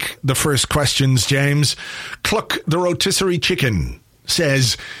will take the first questions. James Cluck the Rotisserie Chicken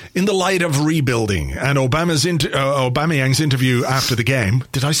says, in the light of rebuilding and Aubameyang's interview after the game,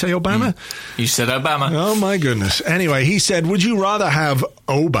 did I say Obama? You said Obama. Oh my goodness. Anyway, he said, would you rather have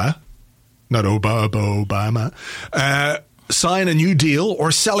Obama sign a new deal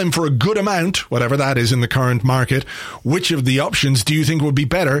or sell him for a good amount, whatever that is in the current market? Which of the options do you think would be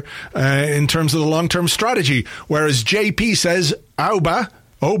better in terms of the long-term strategy? Whereas JP says, Aubameyang,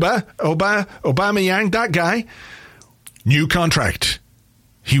 that guy, new contract.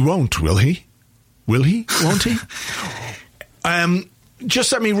 He won't, will he? Will he? Won't he?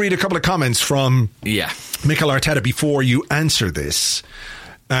 Just let me read a couple of comments from Mikel Arteta before you answer this.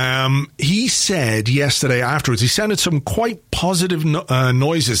 He said yesterday afterwards, he sounded some quite positive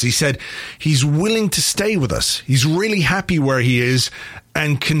noises. He said he's willing to stay with us. He's really happy where he is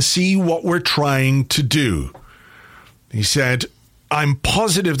and can see what we're trying to do. He said, I'm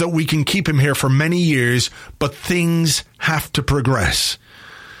positive that we can keep him here for many years, but things have to progress.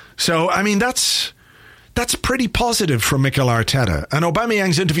 So, I mean, that's That's pretty positive from Mikel Arteta. And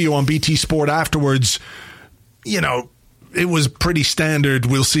Aubameyang's interview on BT Sport afterwards, it was pretty standard.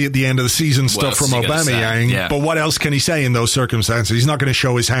 We'll see at the end of the season stuff from Aubameyang. Yeah. But what else can he say in those circumstances? He's not going to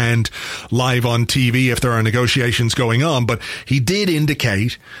show his hand live on TV if there are negotiations going on. But he did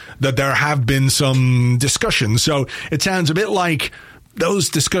indicate that there have been some discussions. So it sounds a bit like those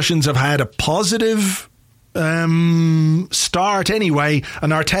discussions have had a positive start anyway,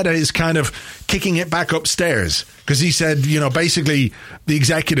 and Arteta is kind of kicking it back upstairs because he said, basically the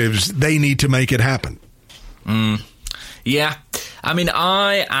executives, they need to make it happen. Yeah. I mean,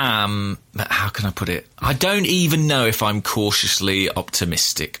 I am, how can I put it? I don't even know if I'm cautiously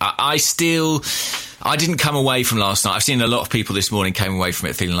optimistic. I didn't come away from last night. I've seen a lot of people this morning came away from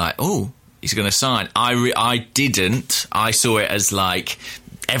it feeling like, oh, he's going to sign. I didn't. I saw it as like,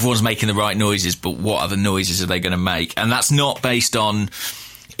 everyone's making the right noises, but what other noises are they going to make? And that's not based on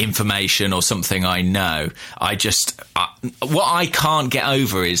information or something I know. What I can't get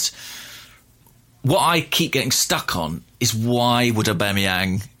over is, what I keep getting stuck on is, why would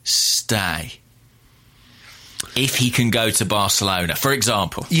Aubameyang stay if he can go to Barcelona, for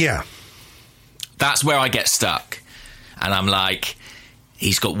example? Yeah. That's where I get stuck. And I'm like,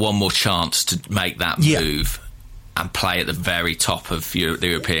 he's got one more chance to make that move and play at the very top of the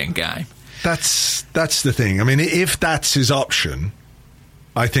European game. That's the thing. I mean, if that's his option,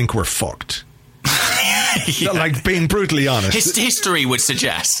 I think we're fucked. Yeah. Like, being brutally honest. History would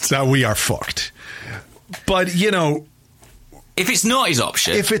suggest that we are fucked. But, if it's not his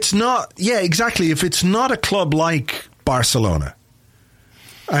option. If it's not, exactly. If it's not a club like Barcelona.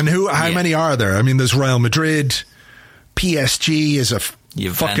 And how many are there? I mean, there's Real Madrid. PSG is a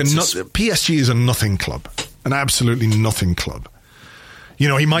PSG is a nothing club. An absolutely nothing club.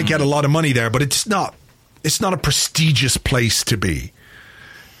 He might get a lot of money there, but it's not a prestigious place to be.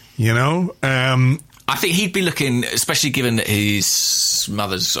 I think he'd be looking, especially given that his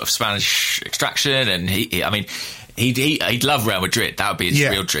mother's sort of Spanish extraction, and he'd love Real Madrid. That would be his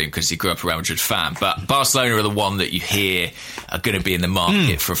real dream, because he grew up a Real Madrid fan. But Barcelona are the one that you hear are going to be in the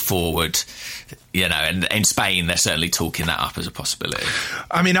market for a forward. And in Spain, they're certainly talking that up as a possibility.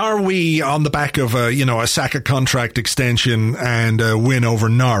 I mean, are we on the back of a Saka contract extension and a win over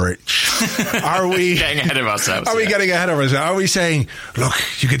Norwich? Are we getting ahead of ourselves? Are we getting ahead of ourselves? Are we saying, look,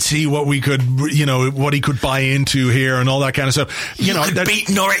 you could see what we could, what he could buy into here and all that kind of stuff? You could beat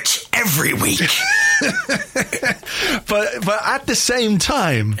Norwich every week. but at the same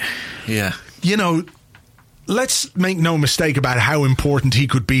time, let's make no mistake about how important he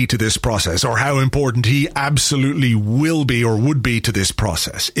could be to this process, or how important he absolutely will be or would be to this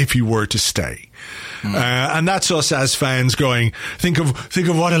process if he were to stay. And that's us as fans going, think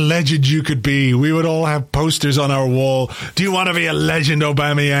of what a legend you could be. We would all have posters on our wall. Do you want to be a legend,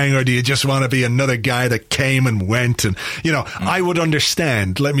 Aubameyang, or do you just want to be another guy that came and went? And, I would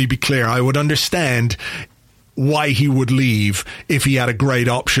understand, let me be clear, I would understand why he would leave if he had a great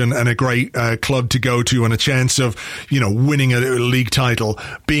option and a great club to go to, and a chance of winning a league title,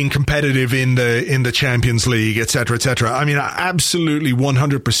 being competitive in the Champions League, etc., etc. I mean, I absolutely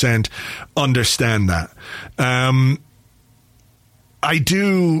 100% understand that. I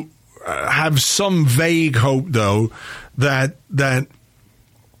do have some vague hope, though, that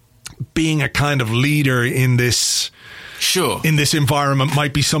being a kind of leader in this environment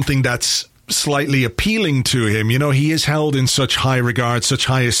might be something that's slightly appealing to him. He is held in such high regard, such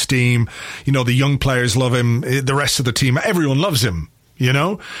high esteem. The young players love him. The rest of the team, everyone loves him.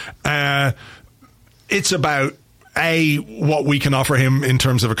 It's about A, what we can offer him in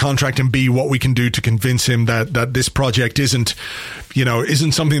terms of a contract, and B, what we can do to convince him that this project isn't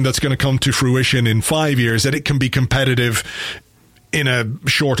something that's going to come to fruition in 5 years, that it can be competitive in a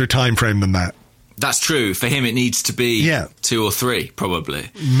shorter time frame than that. That's true. For him, it needs to be 2 or 3, probably.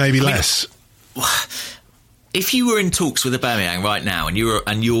 Maybe less. If you were in talks with Aubameyang right now, and you're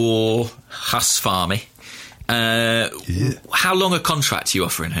Huss Farmy, how long a contract are you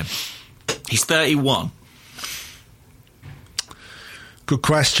offering him? He's 31. Good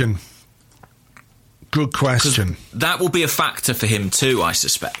question. That will be a factor for him too, I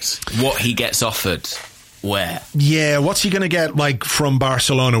suspect. What he gets offered. Where? Yeah, what's he going to get, from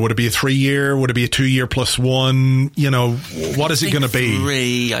Barcelona? Would it be a 3-year? Would it be a 2-year plus 1? What is it going to be?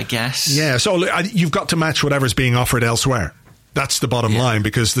 3, I guess. Yeah, so you've got to match whatever's being offered elsewhere. That's the bottom line,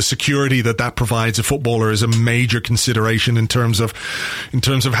 because the security that provides a footballer is a major consideration in terms of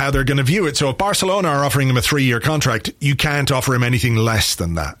how they're going to view it. So if Barcelona are offering him a 3-year contract, you can't offer him anything less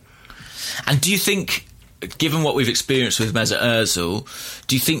than that. And do you think, given what we've experienced with Mesut Ozil,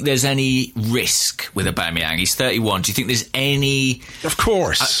 do you think there's any risk with Aubameyang? He's 31. Do you think there's any... Of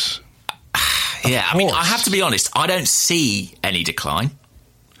course. Yeah, I mean, I have to be honest, I don't see any decline.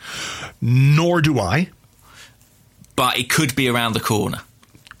 Nor do I. But it could be around the corner.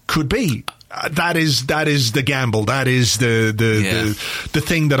 Could be. That is the gamble. That is the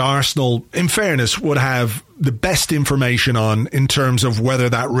thing that Arsenal, in fairness, would have the best information on in terms of whether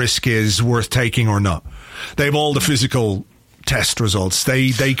that risk is worth taking or not. They have all the physical test results.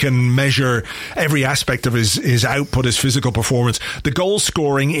 They can measure every aspect of his output, his physical performance. The goal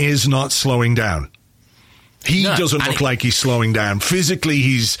scoring is not slowing down. He doesn't look like he's slowing down. Physically,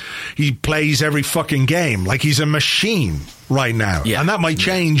 he plays every fucking game. Like he's a machine right now. Yeah. And that might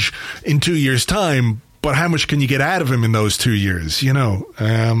change in 2 years' time, but how much can you get out of him in those 2 years, you know?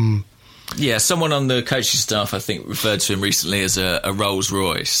 Yeah, someone on the coaching staff, I think, referred to him recently as a Rolls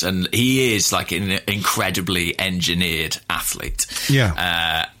Royce, and he is like an incredibly engineered athlete.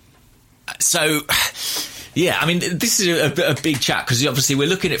 Yeah. Yeah, I mean, this is a big chat because obviously we're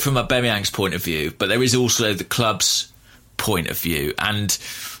looking at it from Aubameyang's point of view, but there is also the club's point of view. And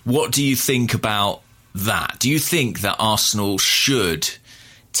what do you think about that? Do you think that Arsenal should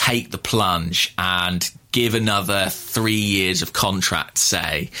take the plunge and give another 3 years of contract,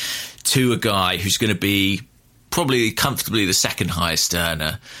 say, to a guy who's going to be probably comfortably the second highest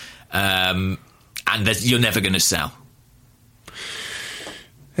earner, and that you're never going to sell?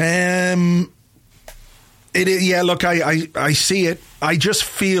 Yeah, look, I see it. I just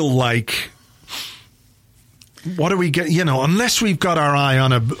feel like, what do we get? You know, unless we've got our eye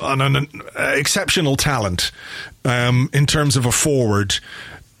on an exceptional talent in terms of a forward,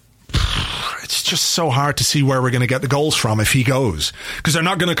 it's just so hard to see where we're going to get the goals from if he goes, because they're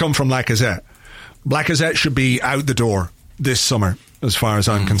not going to come from Lacazette. Lacazette should be out the door this summer, as far as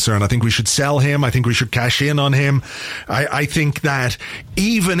I'm concerned. I think we should sell him. I think we should cash in on him. I think that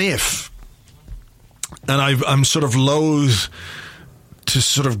even if, and I'm sort of loath to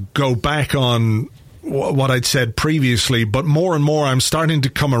sort of go back on what I'd said previously, but more and more I'm starting to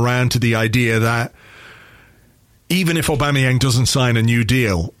come around to the idea that even if Aubameyang doesn't sign a new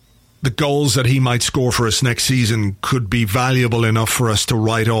deal, the goals that he might score for us next season could be valuable enough for us to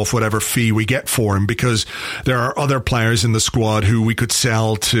write off whatever fee we get for him, because there are other players in the squad who we could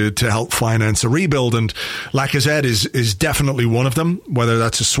sell to help finance a rebuild, and Lacazette is definitely one of them, whether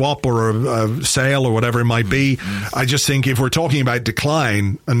that's a swap or a sale or whatever it might be. I just think if we're talking about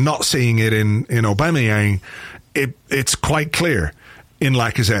decline and not seeing it in Aubameyang, it's quite clear in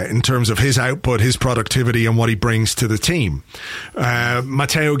Lacazette in terms of his output, his productivity, and what he brings to the team.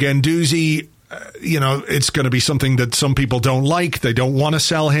 Matteo Guendouzi, you know, it's going to be something that some people don't like. They don't want to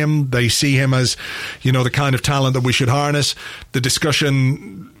sell him. They see him as, you know, the kind of talent that we should harness. The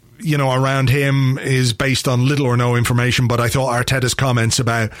discussion, you know, around him is based on little or no information, but I thought Arteta's comments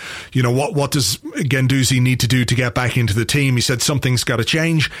about, you know, what does Guendouzi need to do to get back into the team? He said something's got to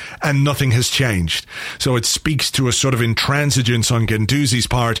change, and nothing has changed. So it speaks to a sort of intransigence on Guendouzi's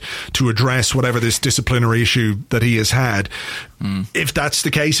part to address whatever this disciplinary issue that he has had. If that's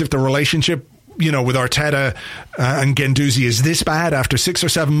the case, if the relationship, you know, with Arteta and Guendouzi is this bad after 6 or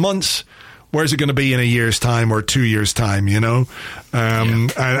 7 months, where's it going to be in a year's time or 2 years' time, you know?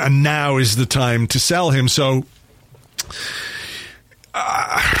 And now is the time to sell him. So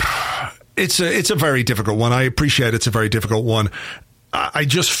it's a very difficult one. I appreciate it's a very difficult one. I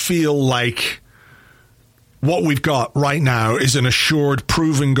just feel like what we've got right now is an assured,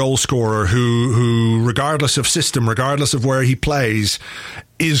 proven goal scorer who, regardless of system, regardless of where he plays,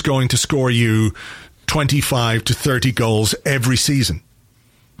 is going to score you 25 to 30 goals every season.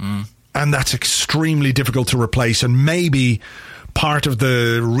 And that's extremely difficult to replace. And maybe part of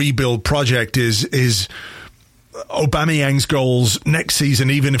the rebuild project is Aubameyang's goals next season,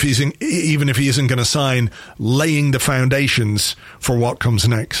 even if he isn't going to sign, laying the foundations for what comes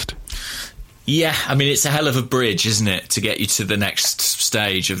next. Yeah, I mean, it's a hell of a bridge, isn't it, to get you to the next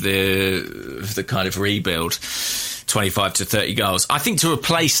stage of the kind of rebuild, 25 to 30 goals. I think to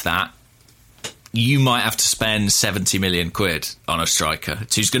replace that, you might have to spend 70 million quid on a striker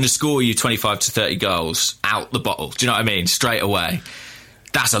who's going to score you 25 to 30 goals out the bottle. Do you know what I mean? Straight away.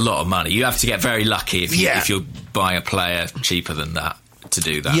 That's a lot of money. You have to get very lucky if you're buying a player cheaper than that to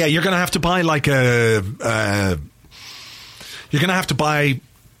do that. Yeah, you're going to have to buy like you're going to have to buy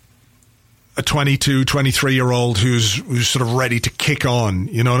a 22, 23-year-old who's sort of ready to kick on.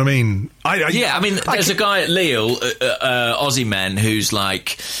 You know what I mean? There's a guy at Lille, Osimhen, who's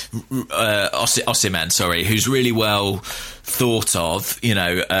like Osimhen, sorry, who's really well thought of. You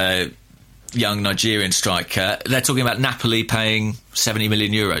know, young Nigerian striker. They're talking about Napoli paying 70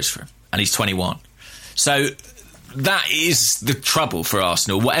 million euros for him, and he's 21. So that is the trouble for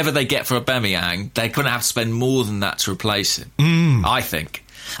Arsenal. Whatever they get for Aubameyang, they're going to have to spend more than that to replace him. I think.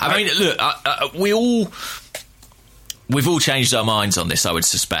 I mean, look, we've all changed our minds on this, I would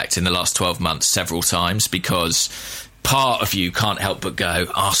suspect, in the last 12 months several times, because part of you can't help but go,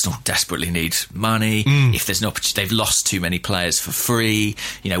 Arsenal desperately need money. If there's an opportunity, they've lost too many players for free.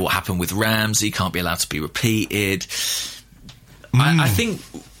 You know, what happened with Ramsey can't be allowed to be repeated. I think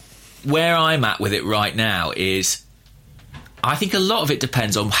where I'm at with it right now is, I think a lot of it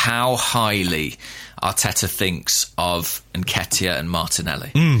depends on how highly Arteta thinks of Nketiah and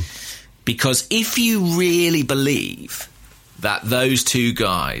Martinelli. Because if you really believe that those two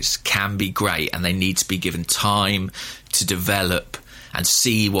guys can be great and they need to be given time to develop and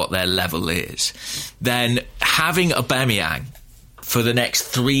see what their level is, then having Aubameyang for the next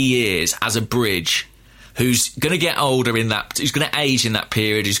 3 years as a bridge, who's going to get older who's going to age in that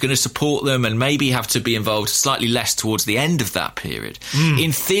period, who's going to support them and maybe have to be involved slightly less towards the end of that period.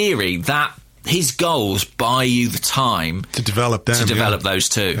 In theory, that his goals buy you the time to develop those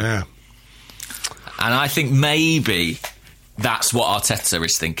two. Yeah. And I think maybe that's what Arteta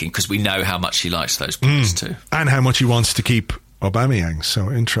is thinking, because we know how much he likes those players too. And how much he wants to keep Aubameyang.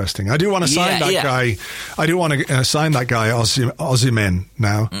 So interesting. I do want to sign that guy. I do want to sign that guy, Osimhen,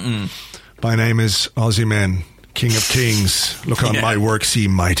 now. My name is Osimhen, King of Kings. Look on my works, ye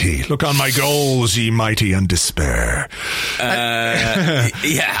mighty. Look on my goals, ye mighty, and despair.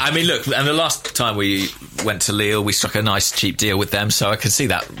 I mean, look, and the last time we went to Lille, we struck a nice cheap deal with them, so I could see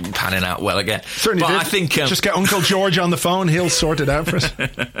that panning out well again. Certainly did. I think just get Uncle George on the phone; he'll sort it out for us.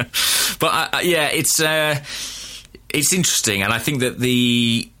 But it's interesting, and I think that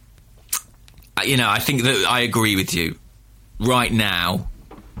I agree with you. Right now,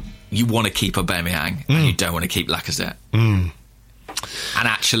 you want to keep Aubameyang and you don't want to keep Lacazette. And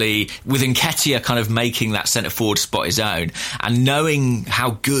actually, with Nketiah kind of making that centre-forward spot his own, and knowing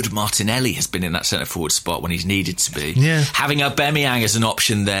how good Martinelli has been in that centre-forward spot when he's needed to be, having Aubameyang as an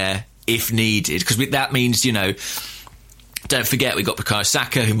option there if needed, because that means, you know, don't forget we've got Bukayo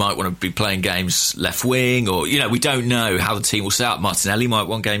Saka, who might want to be playing games left wing, or, you know, we don't know how the team will set up. Martinelli might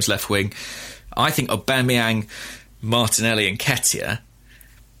want games left wing. I think Aubameyang, Martinelli and Nketiah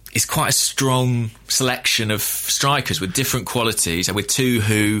is quite a strong selection of strikers with different qualities, and with two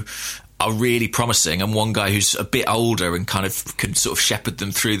who are really promising and one guy who's a bit older and kind of can sort of shepherd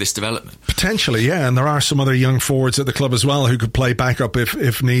them through this development. Potentially, yeah, and there are some other young forwards at the club as well who could play backup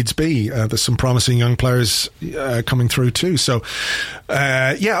if needs be. There's some promising young players coming through too. So,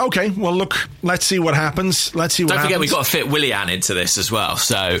 okay. Well, look, let's see what happens. Don't forget we've got to fit Willian into this as well.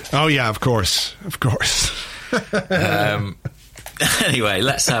 So, oh yeah, of course. Anyway,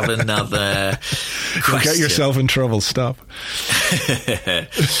 let's have another question. Get yourself in trouble, stop. Okay,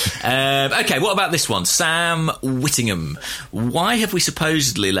 what about this one? Sam Whittingham. Why have we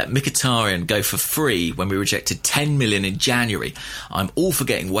supposedly let Mkhitaryan go for free when we rejected 10 million in January? I'm all for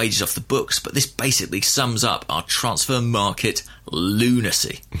getting wages off the books, but this basically sums up our transfer market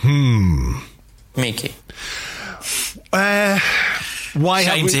lunacy. Mickey.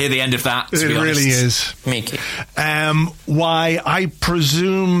 Shame to hear the end of that, to be honest. It really is. Mickey. Why? I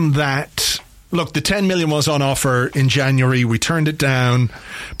presume that... Look, the 10 million was on offer in January. We turned it down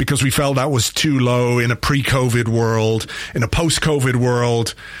because we felt that was too low in a pre-COVID world. In a post-COVID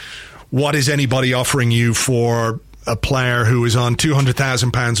world, what is anybody offering you for a player who is on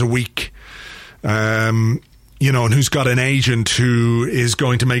 £200,000 a week? And who's got an agent who is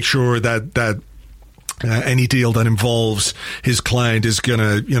going to make sure that any deal that involves his client is going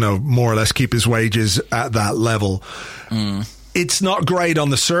to, more or less keep his wages at that level. It's not great on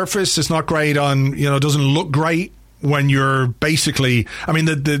the surface. It's not great on, it doesn't look great when you're basically, I mean,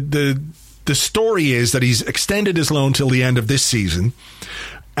 the story is that he's extended his loan till the end of this season.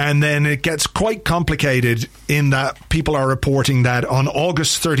 And then it gets quite complicated in that people are reporting that on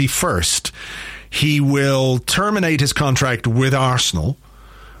August 31st, he will terminate his contract with Arsenal.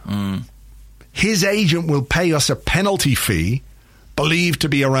 His agent will pay us a penalty fee, believed to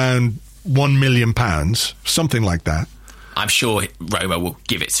be around £1 million, something like that. I'm sure Roma will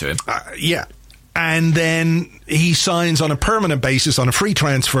give it to him. Yeah. And then he signs on a permanent basis on a free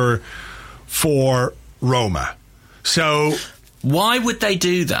transfer for Roma. So why would they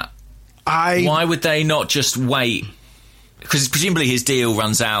do that? Why would they not just wait? Because presumably his deal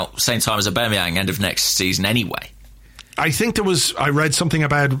runs out same time as Aubameyang, end of next season anyway. I think I read something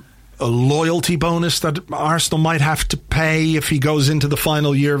about a loyalty bonus that Arsenal might have to pay if he goes into the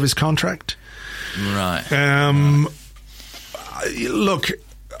final year of his contract. Right. Look,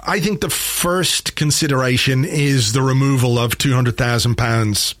 I think the first consideration is the removal of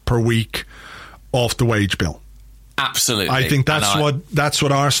 £200,000 per week off the wage bill. Absolutely. I think that's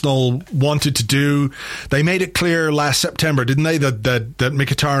what Arsenal wanted to do. They made it clear last September, didn't they, that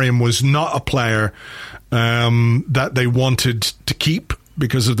Mkhitaryan was not a player that they wanted to keep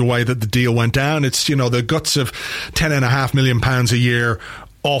because of the way that the deal went down. It's, the guts of £10.5 million a year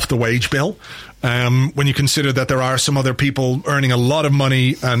off the wage bill. When you consider that there are some other people earning a lot of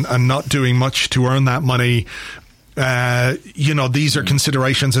money and not doing much to earn that money, these are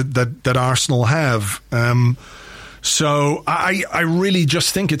considerations that Arsenal have. So I really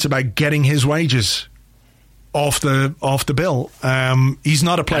just think it's about getting his wages off the bill. He's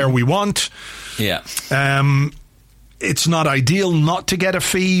not a player we want. Yeah. It's not ideal not to get a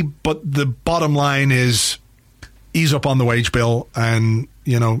fee, but the bottom line is he's up on the wage bill, and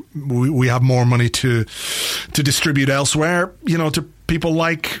we have more money to distribute elsewhere, to people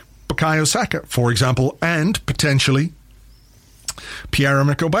like Bukayo Saka, for example, and potentially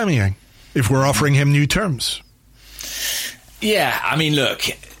Pierre-Emerick Aubameyang, if we're offering him new terms. Yeah, I mean, look,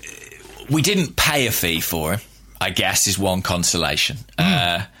 we didn't pay a fee for him, I guess, is one consolation.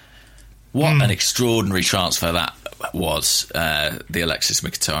 What an extraordinary transfer that was, the Alexis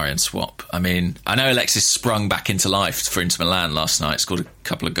Mkhitaryan swap. I mean, I know Alexis sprung back into life for Inter Milan last night, scored a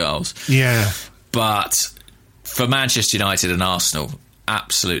couple of goals. Yeah. But for Manchester United and Arsenal,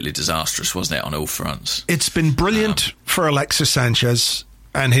 absolutely disastrous, wasn't it, on all fronts? It's been brilliant for Alexis Sanchez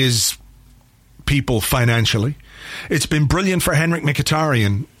and his people financially. It's been brilliant for Henrik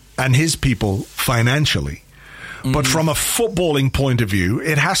Mkhitaryan and his people financially. But from a footballing point of view,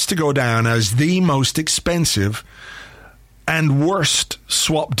 it has to go down as the most expensive and worst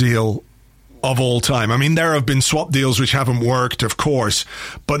swap deal of all time. I mean, there have been swap deals which haven't worked, of course,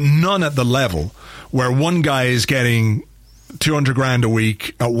 but none at the level where one guy is getting 200 grand a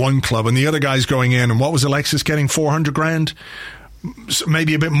week at one club and the other guy's going in, and what was Alexis getting, 400 grand?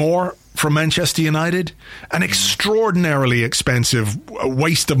 Maybe a bit more from Manchester United. An extraordinarily expensive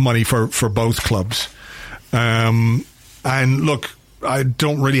waste of money for both clubs. And look, I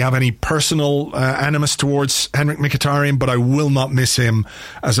don't really have any personal animus towards Henrik Mkhitaryan, but I will not miss him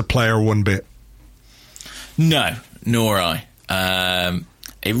as a player one bit. No, nor I.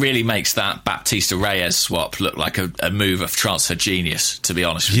 It really makes that Baptista Reyes swap look like a move of transfer genius, to be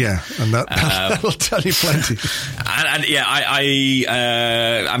honest with you. Yeah, and that'll tell you plenty. And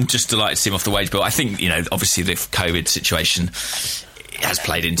yeah, I'm just delighted to see him off the wage bill. I think, obviously the COVID situation has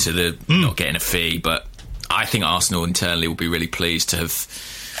played into the not getting a fee, but I think Arsenal internally will be really pleased to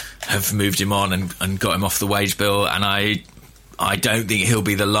have moved him on and got him off the wage bill. And I don't think he'll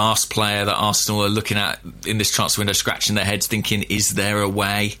be the last player that Arsenal are looking at in this transfer window, scratching their heads thinking, is there a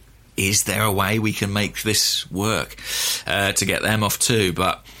way we can make this work to get them off too?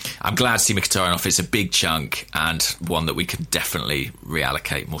 But I'm glad to see Mkhitaryan off. It's a big chunk and one that we can definitely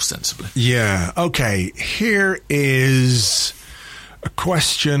reallocate more sensibly. Yeah, okay. Here is a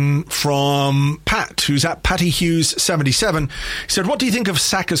question from Pat, who's at Patty Hughes 77. He said, what do you think of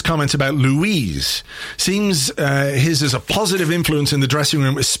Saka's comments about Luiz? Seems his is a positive influence in the dressing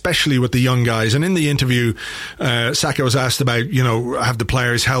room, especially with the young guys. And in the interview, Saka was asked about, have the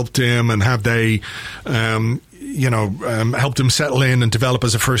players helped him and have they helped him settle in and develop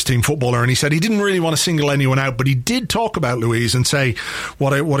as a first-team footballer. And he said he didn't really want to single anyone out, but he did talk about Luiz and say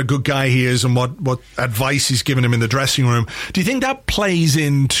what a good guy he is and what advice he's given him in the dressing room. Do you think that plays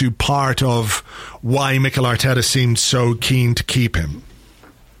into part of why Mikel Arteta seemed so keen to keep him?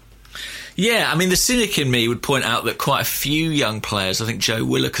 Yeah, I mean, the cynic in me would point out that quite a few young players, I think Joe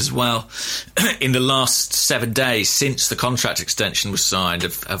Willock as well, in the last 7 days since the contract extension was signed,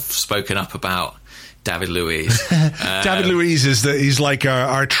 have spoken up about David Luiz. David Luiz he's like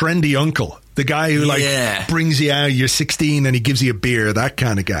our trendy uncle, the guy who brings you out, you're 16 and he gives you a beer, that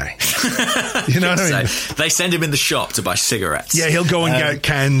kind of guy. You know what I mean? They send him in the shop to buy cigarettes. Yeah, he'll go and get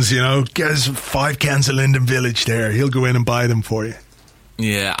cans, get us 5 cans of Linden Village there. He'll go in and buy them for you.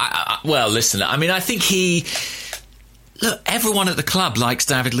 Yeah, well, listen, I mean, I think look, everyone at the club likes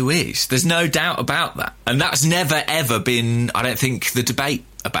David Luiz. There's no doubt about that. And that's never, ever been, I don't think, the debate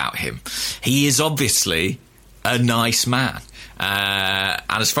about him. He is obviously a nice man. And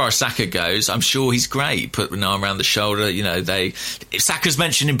as far as Saka goes, I'm sure he's great. Put an arm around the shoulder. Saka's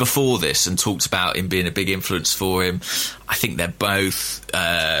mentioned him before this and talked about him being a big influence for him. I think they're both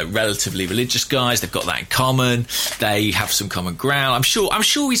relatively religious guys. They've got that in common. They have some common ground. I'm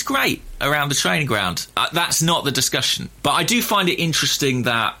sure he's great around the training ground. That's not the discussion. But I do find it interesting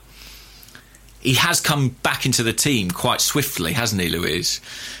that he has come back into the team quite swiftly, hasn't he, Luiz?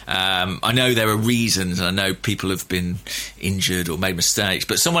 I know there are reasons, and I know people have been injured or made mistakes,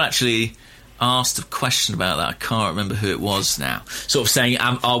 but someone actually asked a question about that. I can't remember who it was now. Sort of saying,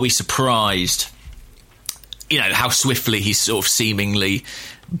 are we surprised how swiftly he's sort of seemingly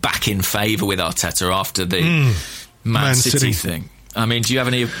back in favour with Arteta after the Man City thing. I mean, do you have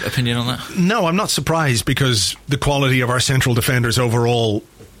any opinion on that? No, I'm not surprised, because the quality of our central defenders overall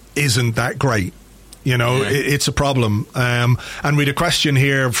isn't that great. It's a problem. And we had a question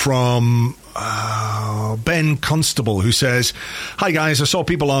here from Ben Constable, who says, "Hi guys, I saw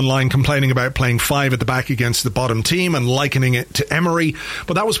people online complaining about playing 5 at the back against the bottom team and likening it to Emery,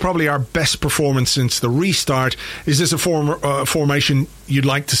 but that was probably our best performance since the restart. Is this a formation you'd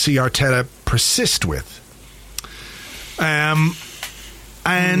like to see Arteta persist with?"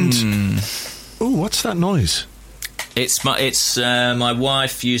 What's that noise? It's my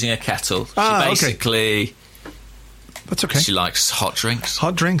wife using a kettle. She basically... Okay. That's okay. She likes hot drinks.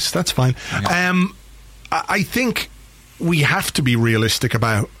 Hot drinks, that's fine. Yeah. I think we have to be realistic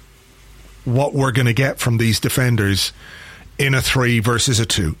about what we're going to get from these defenders in a 3 versus a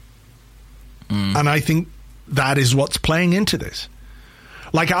 2. And I think that is what's playing into this.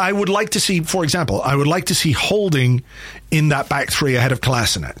 Like, I would like to see, for example, Holding in that back 3 ahead of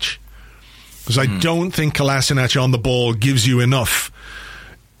Kolasinac. Because I don't think Kolasinac on the ball gives you enough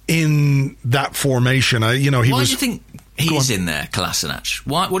in that formation. Why do you think he's in there, Kolasinac?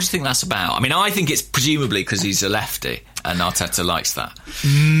 What do you think that's about? I mean, I think it's presumably because he's a lefty and Arteta likes that.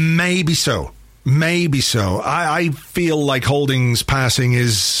 Maybe so. I feel like Holding's passing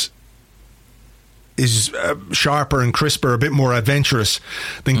is sharper and crisper, a bit more adventurous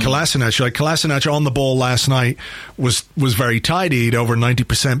than Kolasinac. Like, Kolasinac on the ball last night was very tidy, over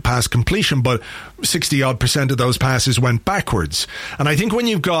 90% pass completion, but 60-odd% of those passes went backwards. And I think when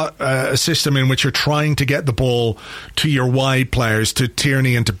you've got a system in which you're trying to get the ball to your wide players, to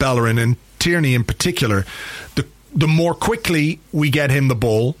Tierney and to Bellerin, and Tierney in particular, the more quickly we get him the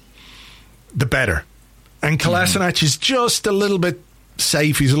ball, the better. And Kolasinac is just a little bit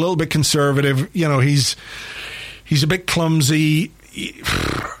safe. He's a little bit conservative. He's a bit clumsy.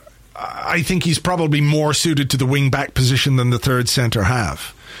 I think he's probably more suited to the wing back position than the third centre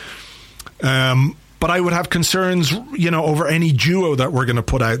half. But I would have concerns, over any duo that we're going to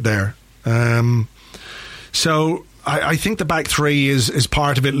put out there. So I think the back 3 is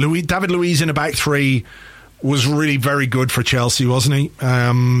part of it. David Luiz in a back 3 was really very good for Chelsea, wasn't he?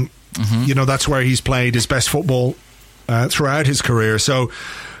 That's where he's played his best football throughout his career. So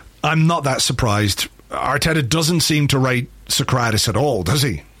I'm not that surprised. Arteta doesn't seem to rate Socrates at all, does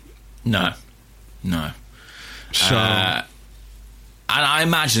he? No. So, and I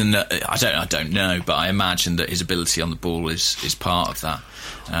imagine that I don't know, but I imagine that his ability on the ball is part of that.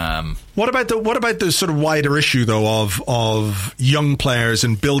 What about the sort of wider issue though of young players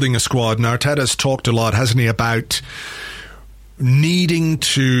and building a squad? And Arteta's talked a lot, hasn't he, about needing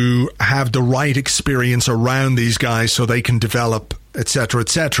to have the right experience around these guys so they can develop, etc.,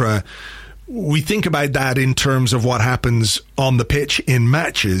 etc. We think about that in terms of what happens on the pitch in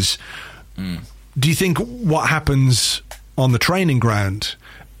matches. Do you think what happens on the training ground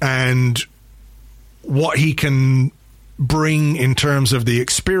and what he can bring in terms of the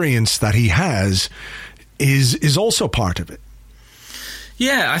experience that he has is also part of it?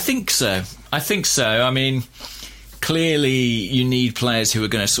 Yeah, I think so. I mean, clearly you need players who are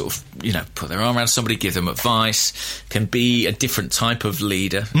going to sort of, put their arm around somebody, give them advice, can be a different type of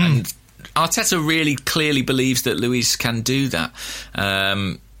leader. And Arteta really clearly believes that Luiz can do that.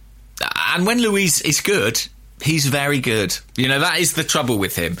 And when Luiz is good, he's very good. That is the trouble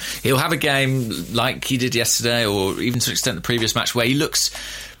with him. He'll have a game like he did yesterday, or even to an extent the previous match, where he looks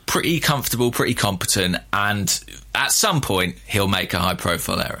pretty comfortable, pretty competent, and at some point he'll make a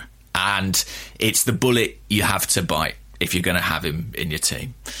high-profile error. And it's the bullet you have to bite if you're going to have him in your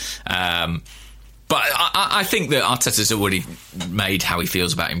team. But I think that Arteta's already made how he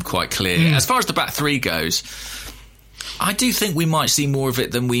feels about him quite clear. As far as the back 3 goes, I do think we might see more of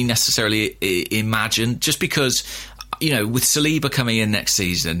it than we necessarily imagine, just because, with Saliba coming in next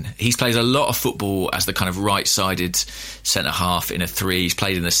season, he's played a lot of football as the kind of right-sided centre-half in a 3. He's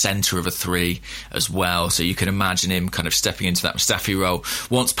played in the centre of a 3 as well, so you can imagine him kind of stepping into that Mustafi role.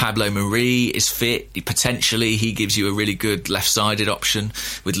 Once Pablo Mari is fit, potentially he gives you a really good left-sided option.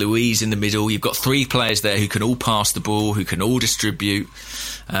 With Luiz in the middle, you've got 3 players there who can all pass the ball, who can all distribute.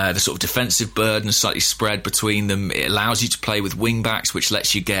 The sort of defensive burden is slightly spread between them. It allows you to play with wing-backs, which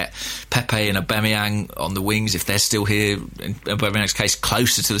lets you get Pepe and Aubameyang on the wings if they're still here, in Aubameyang's case,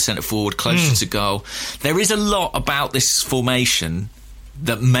 closer to the centre-forward, closer to goal. There is a lot about this formation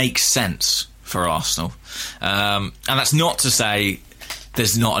that makes sense for Arsenal. And that's not to say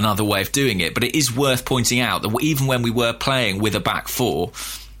there's not another way of doing it, but it is worth pointing out that even when we were playing with a back 4,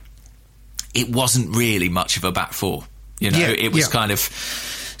 it wasn't really much of a back 4. It was kind of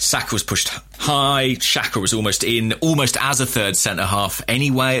Saka was pushed high. Xhaka was almost as a third centre-half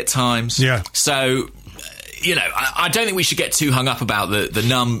anyway at times. Yeah. So, I don't think we should get too hung up about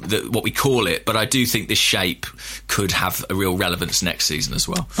what we call it, but I do think this shape could have a real relevance next season as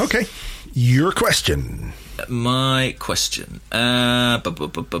well. Okay. Your question. My question. Well,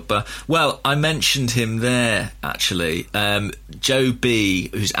 I mentioned him there, actually. Joe B,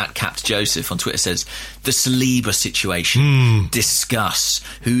 who's at Capt Joseph on Twitter, says, the Saliba situation. Discuss.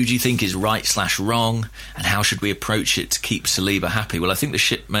 Who do you think is right/wrong, and how should we approach it to keep Saliba happy? Well, I think the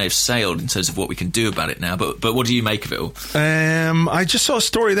ship may have sailed in terms of what we can do about it now, but what do you make of it all? I just saw a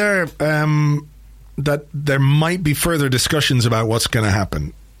story there that there might be further discussions about what's going to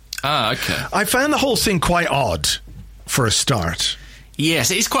happen. Ah, okay. I found the whole thing quite odd for a start. Yes,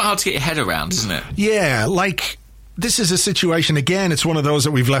 it's quite hard to get your head around, isn't it? Yeah, this is a situation, again, it's one of those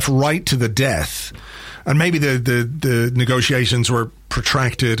that we've left right to the death. And maybe the negotiations were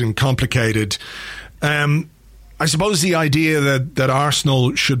protracted and complicated. I suppose the idea that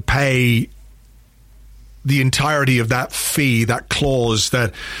Arsenal should pay the entirety of that fee, that clause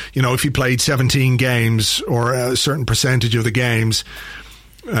that, if he played 17 games or a certain percentage of the games,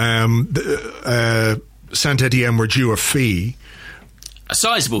 Saint-Étienne were due a fee. A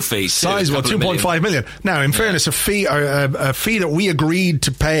sizable fee. Sizable, 2.5 million. Now, in fairness, a fee that we agreed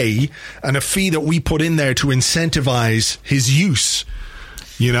to pay and a fee that we put in there to incentivise his use,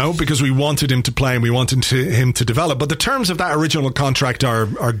 because we wanted him to play and we wanted him to develop. But the terms of that original contract are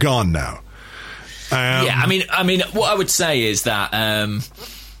gone now. I mean, what I would say is that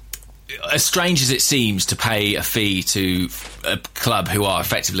as strange as it seems to pay a fee to a club who are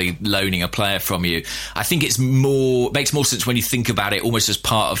effectively loaning a player from you, I think makes more sense when you think about it almost as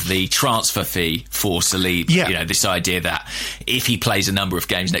part of the transfer fee for Saliba. Yeah. This idea that if he plays a number of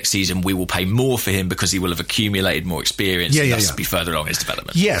games next season, we will pay more for him because he will have accumulated more experience and thus be further along his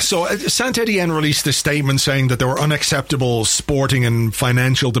development. Yeah, so Saint-Étienne released a statement saying that there were unacceptable sporting and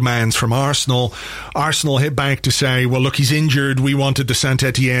financial demands from Arsenal. Arsenal hit back to say, well, look, he's injured. We wanted the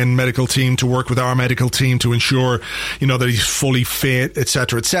Saint-Étienne medical team to work with our medical team to ensure, that he's fully fit,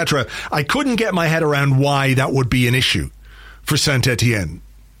 etc., etc. I couldn't get my head around why that would be an issue for Saint-Étienne.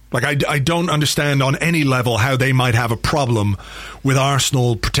 I don't understand on any level how they might have a problem with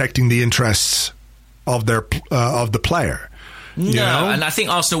Arsenal protecting the interests of the player. And I think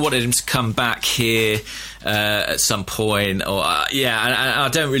Arsenal wanted him to come back here at some point, and I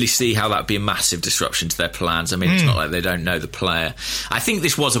don't really see how that would be a massive disruption to their plans. I mean, it's not like they don't know the player. I think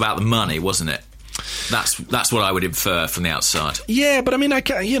this was about the money, wasn't it? That's what I would infer from the outside. Yeah, but I mean,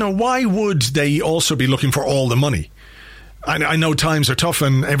 why would they also be looking for all the money? I know times are tough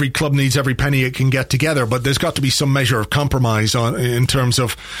and every club needs every penny it can get together, but there's got to be some measure of compromise in terms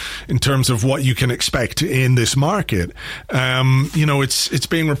of what you can expect in this market. It's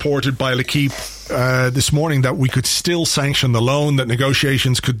being reported by L'Equipe this morning that we could still sanction the loan, that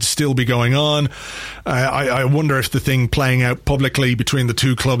negotiations could still be going on. I wonder if the thing playing out publicly between the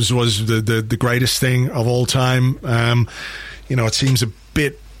two clubs was the greatest thing of all time. It seems a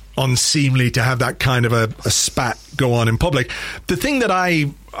bit unseemly to have that kind of a spat go on in public. The thing that I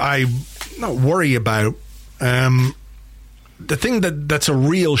not worry about, the thing that's a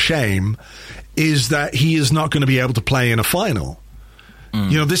real shame is that he is not going to be able to play in a final.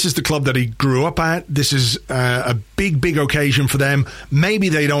 This is the club that he grew up at. This is a big occasion for them. Maybe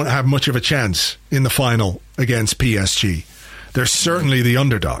they don't have much of a chance in the final against PSG. They're certainly the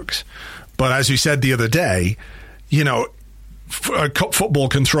underdogs. But as you said the other day, cup football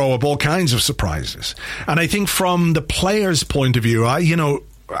can throw up all kinds of surprises. And I think from the player's point of view,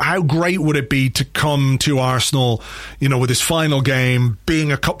 how great would it be to come to Arsenal, with his final game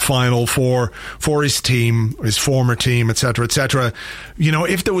being a cup final for his team, his former team, etc., etc.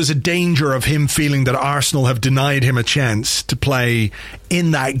 If there was a danger of him feeling that Arsenal have denied him a chance to play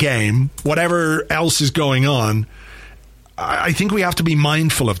in that game, whatever else is going on, I think we have to be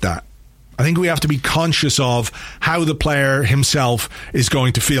mindful of that. I think we have to be conscious of how the player himself is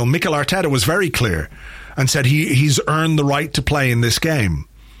going to feel. Mikel Arteta was very clear and said he's earned the right to play in this game.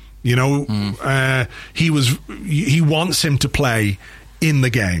 He wants him to play in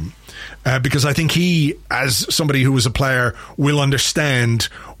the game because I think he, as somebody who was a player, will understand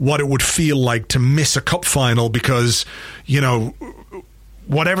what it would feel like to miss a cup final because,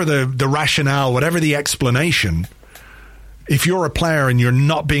 whatever the rationale, whatever the explanation, if you're a player and you're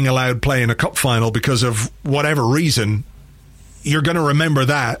not being allowed to play in a cup final because of whatever reason, you're going to remember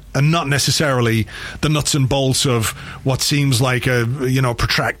that and not necessarily the nuts and bolts of what seems like a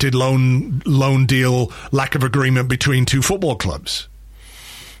protracted loan deal, lack of agreement between two football clubs.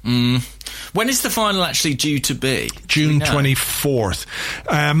 When is the final actually due to be? June 24th.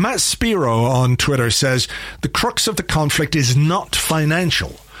 Matt Spiro on Twitter says, the crux of the conflict is not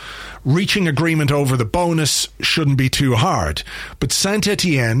financial. Reaching agreement over the bonus shouldn't be too hard. But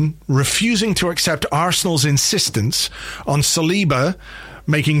Saint-Etienne refusing to accept Arsenal's insistence on Saliba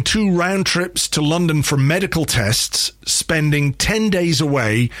making 2 round trips to London for medical tests, spending 10 days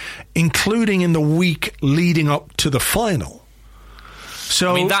away, including in the week leading up to the final.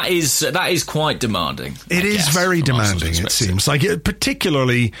 So, I mean, that is quite demanding. It is very demanding, it seems. Like,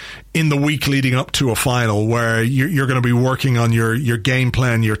 particularly in the week leading up to a final where you're going to be working on your game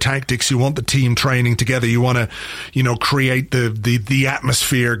plan, your tactics. You want the team training together. You want to, create the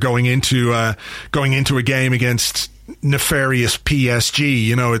atmosphere going into a game against nefarious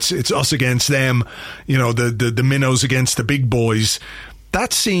PSG. It's us against them. The minnows against the big boys.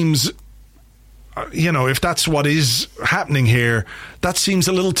 That seems, if that's what is happening here, that seems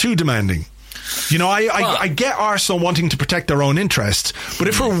a little too demanding. I get Arsenal wanting to protect their own interests, but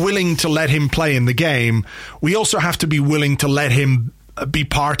if we're willing to let him play in the game, we also have to be willing to let him be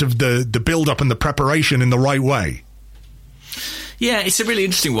part of the build-up and the preparation in the right way. Yeah, it's a really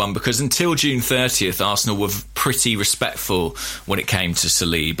interesting one because until June 30th, Arsenal were pretty respectful when it came to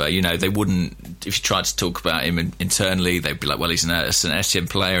Saliba. They wouldn't, if you tried to talk about him internally, they'd be like, well, he's an Etienne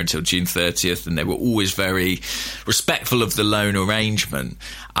player until June 30th, and they were always very respectful of the loan arrangement.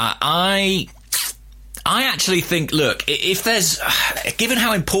 I actually think, look, if there's, given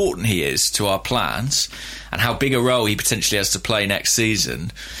how important he is to our plans and how big a role he potentially has to play next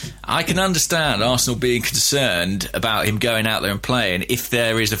season, I can understand Arsenal being concerned about him going out there and playing if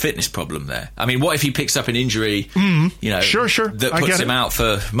there is a fitness problem there. I mean, what if he picks up an injury, sure, that puts him out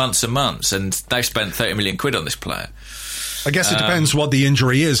for months and months, and they've spent 30 million quid on this player? I guess it depends what the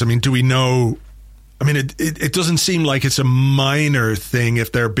injury is. I mean, do we know? I mean, it doesn't seem like it's a minor thing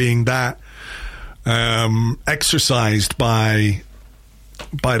if they're being that exercised by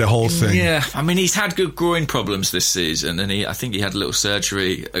the whole thing. Yeah, I mean, he's had good groin problems this season, and I think he had a little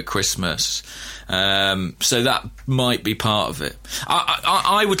surgery at Christmas, so that might be part of it.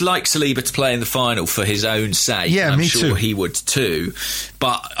 I would like Saliba to play in the final for his own sake. Yeah, I'm me sure too. He would too,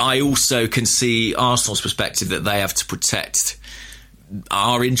 but I also can see Arsenal's perspective that they have to protect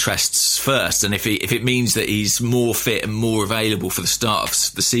our interests first, and if it means that he's more fit and more available for the start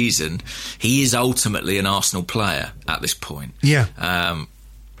of the season, he is ultimately an Arsenal player at this point. Yeah.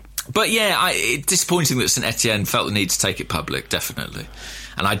 But yeah, it's disappointing that St Etienne felt the need to take it public, definitely.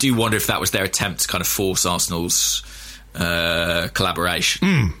 And I do wonder if that was their attempt to kind of force Arsenal's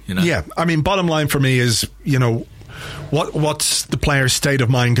collaboration. Yeah, I mean, bottom line for me is, what's the player's state of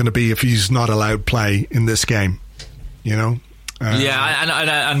mind going to be if he's not allowed play in this game?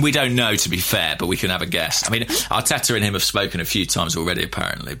 And we don't know, to be fair, but we can have a guess. I mean, Arteta and him have spoken a few times already,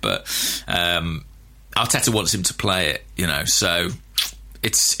 apparently, but Arteta wants him to play it, so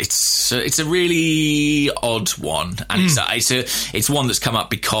it's a really odd one, and it's one that's come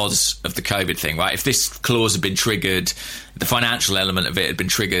up because of the COVID thing, right? If this clause had been triggered, the financial element of it had been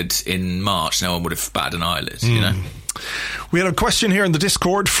triggered in March, no one would have batted an eyelid, We had a question here in the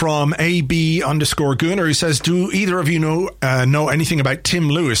Discord from AB_Gunner who says, do either of you know anything about Tim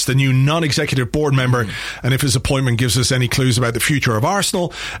Lewis, the new non-executive board member, and if his appointment gives us any clues about the future of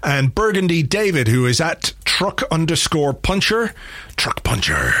Arsenal? And Burgundy David, who is at Truck_Puncher. Truck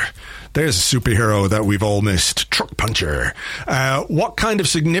Puncher. There's a superhero that we've all missed. Truck Puncher. What kind of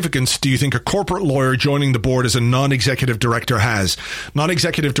significance do you think a corporate lawyer joining the board as a non-executive director has?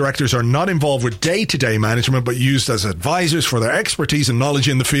 Non-executive directors are not involved with day-to-day management, but used as advisors for their expertise and knowledge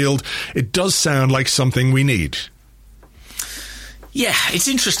in the field. It does sound like something we need. Yeah, it's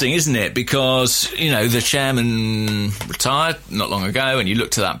interesting, isn't it? Because, the chairman retired not long ago, and you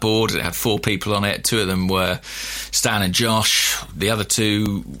looked at that board, it had 4 people on it. 2 of them were Stan and Josh. The other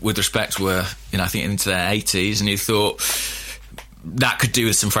 2, with respect, were, I think into their 80s, and you thought that could do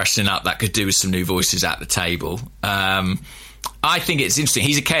with some freshening up, that could do with some new voices at the table. I think it's interesting.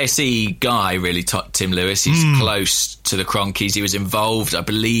 He's a KSE guy, really, Tim Lewis. He's close to the Cronkies. He was involved, I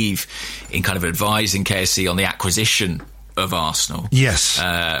believe, in kind of advising KSE on the acquisition of Arsenal. Yes.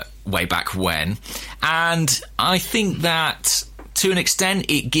 Way back when. And I think that, to an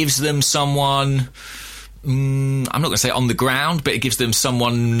extent, it gives them someone, I'm not going to say on the ground, but it gives them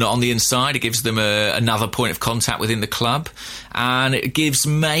someone on the inside. It gives them another point of contact within the club. And it gives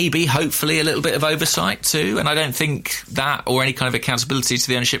maybe, hopefully, a little bit of oversight too. And I don't think that, or any kind of accountability to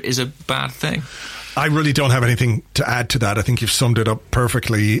the ownership, is a bad thing. I really don't have anything to add to that. I think you've summed it up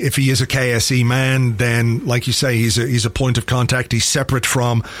perfectly. If he is a KSE man, then, like you say, he's a point of contact. He's separate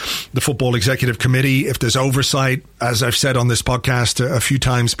from the Football Executive Committee. If there's oversight, as I've said on this podcast a few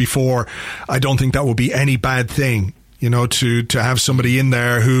times before, I don't think that would be any bad thing. You know, to have somebody in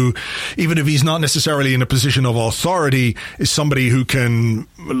there who, even if he's not necessarily in a position of authority, is somebody who can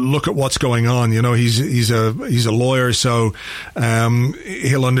look at what's going on. You know, he's a lawyer, so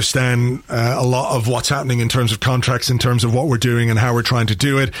he'll understand a lot of what's happening in terms of contracts, in terms of what we're doing and how we're trying to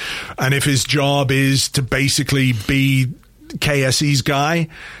do it. And if his job is to basically be KSE's guy,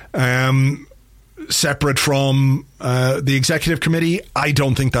 separate from the executive committee, I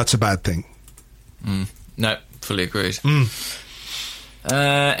don't think that's a bad thing. No. Fully agreed.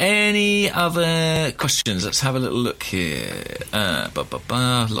 Any other questions? Let's have a little look here.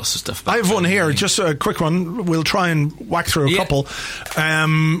 Lots of stuff. I have one here, just a quick one. We'll try and whack through a couple.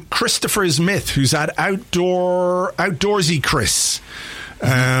 Christopher Smith, who's at Outdoorsy Chris.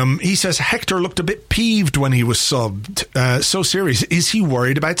 He says Hector looked a bit peeved when he was subbed. So serious. Is he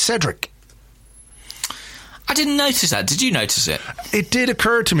worried about Cedric? I didn't notice that. Did you notice it? It did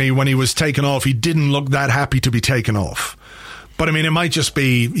occur to me when he was taken off. He didn't look that happy to be taken off. But, I mean, it might just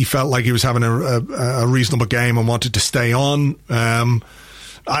be he felt like he was having a reasonable game and wanted to stay on.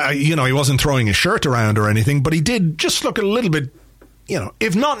 He wasn't throwing his shirt around or anything, but he did just look a little bit,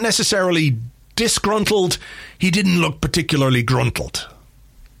 if not necessarily disgruntled, he didn't look particularly gruntled.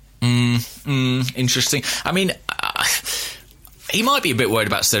 Interesting. I mean... he might be a bit worried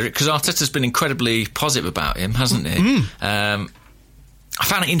about Cedric because Arteta's been incredibly positive about him, hasn't he? I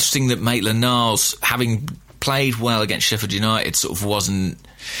found it interesting that Maitland-Niles, having played well against Sheffield United, sort of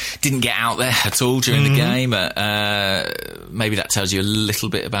didn't get out there at all during the game. Maybe that tells you a little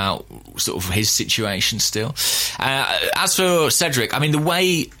bit about sort of his situation still. As for Cedric, I mean, the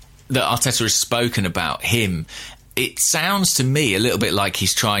way that Arteta has spoken about him, it sounds to me a little bit like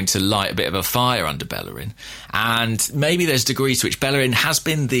he's trying to light a bit of a fire under Bellerin. And maybe there's degrees to which Bellerin has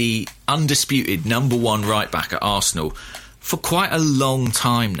been the undisputed number one right-back at Arsenal for quite a long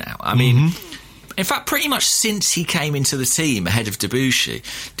time now. I mean, in fact, pretty much since he came into the team ahead of Debuchy.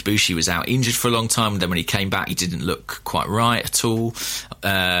 Debuchy was out injured for a long time, and then when he came back, he didn't look quite right at all.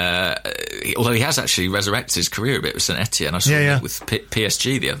 Although he has actually resurrected his career a bit with St Etienne. I saw it with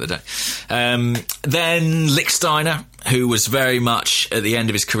PSG the other day. Then Lichtsteiner, who was very much at the end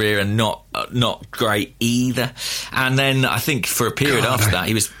of his career and not great either. And then I think for a period after that,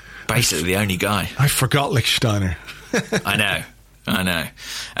 he was basically the only guy. I forgot Lichtsteiner. I know.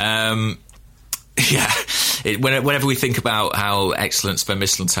 Whenever we think about how excellent Sven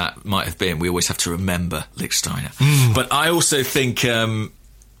Mislintat might have been, we always have to remember Lichtsteiner. But I also think, I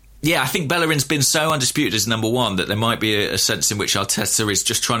think Bellerin's been so undisputed as number one that there might be a sense in which Arteta is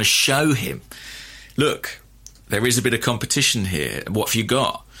just trying to show him, look, there is a bit of competition here. What have you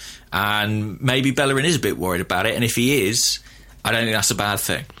got? And maybe Bellerin is a bit worried about it. And if he is, I don't think that's a bad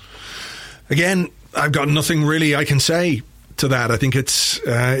thing. Again, I've got nothing really I can say to that. I think it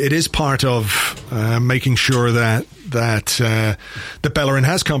is part of making sure that Bellerin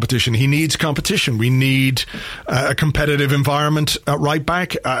has competition. He needs competition. We need a competitive environment at right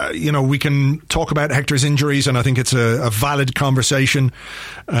back. We can talk about Hector's injuries, and I think it's a valid conversation.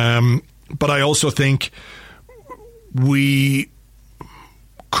 But I also think we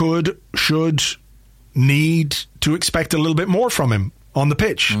should need to expect a little bit more from him on the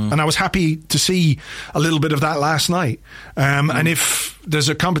pitch. And I was happy to see a little bit of that last night. And if there's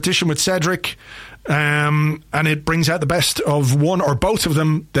a competition with Cedric and it brings out the best of one or both of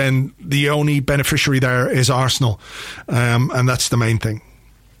them, then the only beneficiary there is Arsenal. And that's the main thing.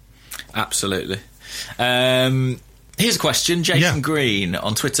 Absolutely. Here's a question. Jason Green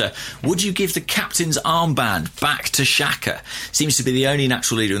on Twitter. Would you give the captain's armband back to Xhaka? Seems to be the only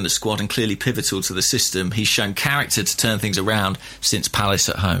natural leader in the squad and clearly pivotal to the system. He's shown character to turn things around since Palace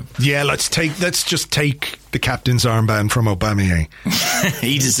at home. Yeah, let's just take the captain's armband from Aubameyang.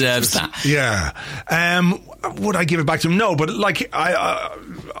 He deserves that. Yeah. Would I give it back to him? No, but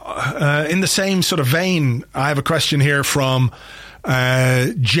in the same sort of vein, I have a question here from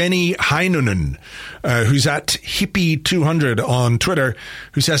Jenny Heinonen, who's at Hippie200 on Twitter,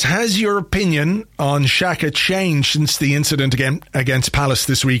 who says, has your opinion on Xhaka changed since the incident against Palace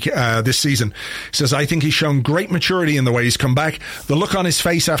this season? He says, I think he's shown great maturity in the way he's come back. The look on his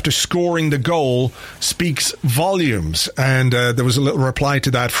face after scoring the goal speaks volumes. And there was a little reply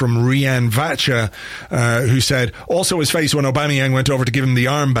to that from Rian Vacha, who said, also his face when Aubameyang went over to give him the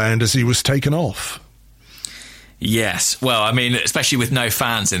armband as he was taken off. Yes. Well, I mean, especially with no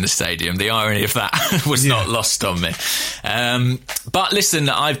fans in the stadium, the irony of that was not lost on me. But listen,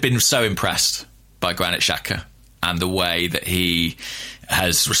 I've been so impressed by Granit Xhaka and the way that he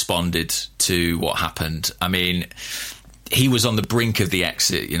has responded to what happened. I mean, he was on the brink of the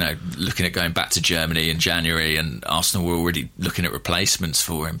exit, looking at going back to Germany in January, and Arsenal were already looking at replacements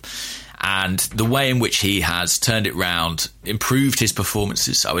for him. And the way in which he has turned it round, improved his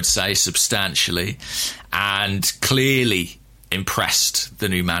performances, I would say, substantially, and clearly impressed the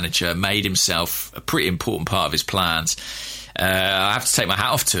new manager, made himself a pretty important part of his plans. I have to take my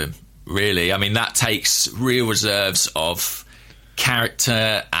hat off to him, really. I mean, that takes real reserves of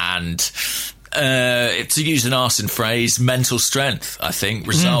character and, to use an Arsene phrase, mental strength, I think,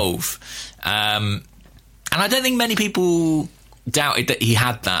 resolve. And I don't think many people doubted that he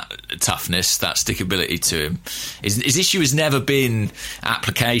had that toughness, that stickability to him. His issue has never been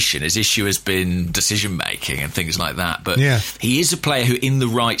application. His issue has been decision-making and things like that. But he is a player who, in the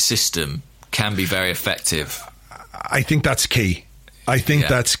right system, can be very effective. I think that's key.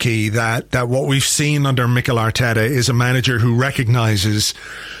 That's key, that what we've seen under Mikel Arteta is a manager who recognises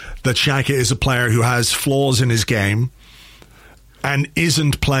that Xhaka is a player who has flaws in his game and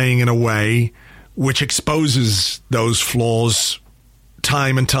isn't playing in a way which exposes those flaws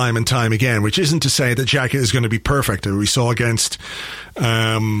time and time and time again, which isn't to say that Xhaka is going to be perfect. We saw against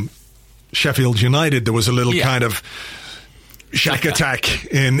Sheffield United, there was a little kind of Xhaka attack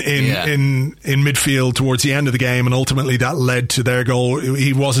in midfield towards the end of the game, and ultimately that led to their goal.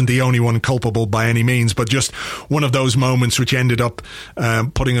 He wasn't the only one culpable by any means, but just one of those moments which ended up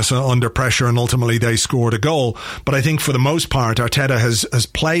putting us under pressure, and ultimately they scored a goal. But I think for the most part, Arteta has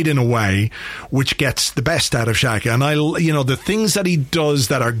played in a way which gets the best out of Xhaka, and the things that he does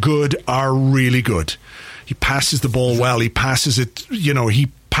that are good are really good. He passes the ball well. He passes it,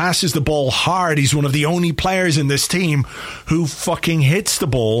 he passes the ball hard. He's one of the only players in this team who fucking hits the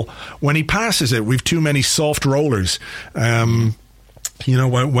ball when he passes it. We've too many soft rollers, when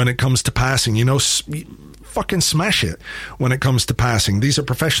it comes to passing. Fucking smash it when it comes to passing. These are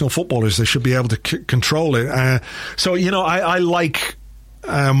professional footballers. They should be able to control it. I like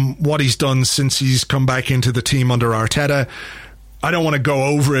what he's done since he's come back into the team under Arteta. I don't want to go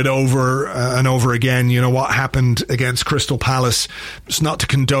over it over and over again. What happened against Crystal Palace. It's not to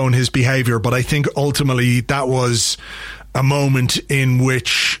condone his behaviour, but I think ultimately that was a moment in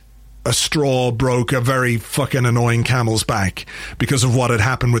which a straw broke a very fucking annoying camel's back because of what had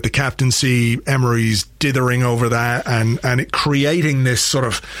happened with the captaincy, Emery's dithering over that, and it creating this sort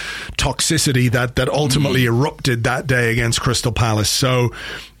of toxicity that ultimately erupted that day against Crystal Palace. So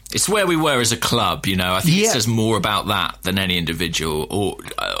it's where we were as a club, I think it says more about that than any individual.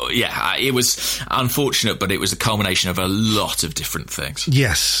 It was unfortunate, but it was a culmination of a lot of different things.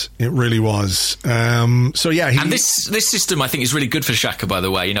 Yes, it really was. And this system, I think, is really good for Xhaka, by the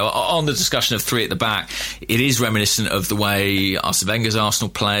way. On the discussion of three at the back, it is reminiscent of the way Arsene Wenger's Arsenal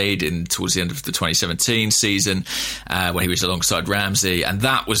played towards the end of the 2017 season, when he was alongside Ramsey, and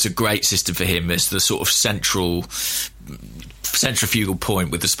that was a great system for him as the sort of centrifugal point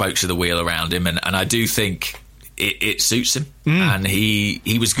with the spokes of the wheel around him, and I do think it suits him, and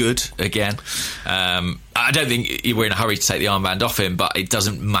he was good again. I don't think we're in a hurry to take the armband off him, but it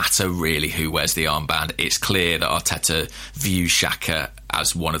doesn't matter really who wears the armband. It's clear that Arteta views Xhaka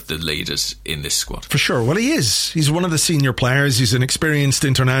as one of the leaders in this squad. For sure. Well, he is. He's one of the senior players. He's an experienced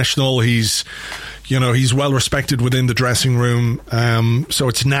international. He's well respected within the dressing room. So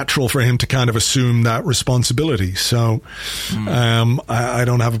it's natural for him to kind of assume that responsibility. So I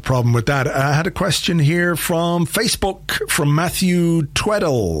don't have a problem with that. I had a question here from Facebook from Matthew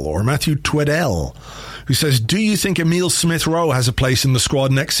Tweddell, who says, do you think Emile Smith-Rowe has a place in the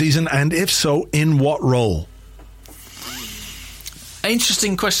squad next season? And if so, in what role?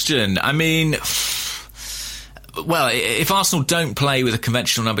 Interesting question. I mean, well, if Arsenal don't play with a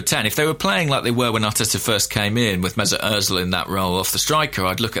conventional number 10, if they were playing like they were when Arteta first came in, with Mesut Ozil in that role off the striker,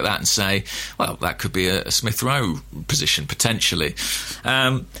 I'd look at that and say, well, that could be a Smith-Rowe position, potentially.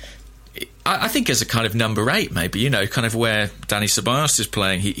 I think as a kind of number 8, maybe, kind of where Dani Ceballos is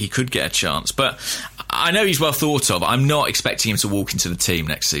playing, he could get a chance. But I know he's well thought of. I'm not expecting him to walk into the team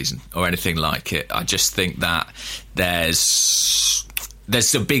next season or anything like it. I just think that there's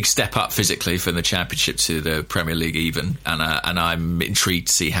a big step up physically from the Championship to the Premier League even, and I'm intrigued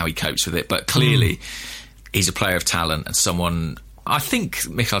to see how he copes with it. But clearly, he's a player of talent and someone I think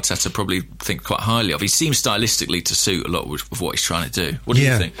Mikel Arteta probably think quite highly of. He seems stylistically to suit a lot of what he's trying to do. What do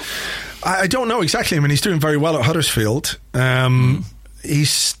you think? I don't know exactly. I mean, he's doing very well at Huddersfield.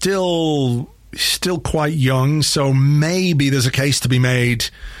 He's still quite young, so maybe there's a case to be made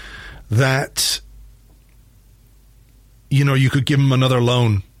that, you could give him another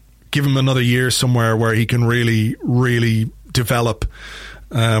loan, give him another year somewhere where he can really, really develop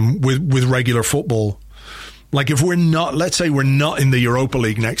with regular football. Like if we're not, let's say we're not in the Europa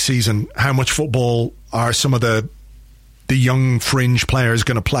League next season, how much football are some of the young fringe players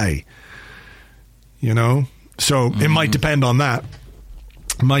going to play? You know? So it might depend on that.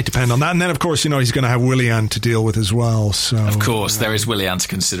 And then, of course, he's going to have Willian to deal with as well. So of course, there is Willian to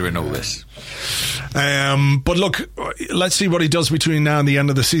consider in all this. But look, let's see what he does between now and the end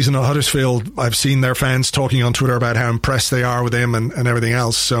of the season at Huddersfield. I've seen their fans talking on Twitter about how impressed they are with him and everything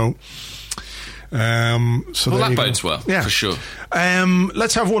else. So... well, that bodes well, for sure.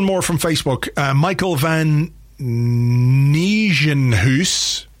 Let's have one more from Facebook. Michael van Nijenhuis.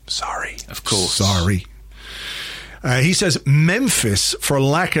 Sorry. Of course. Sorry. He says, Memphis for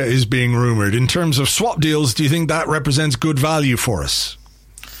Laka is being rumoured. In terms of swap deals, do you think that represents good value for us?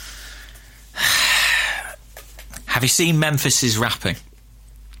 Have you seen Memphis's rapping?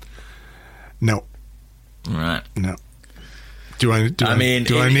 No. Right. No. Do I need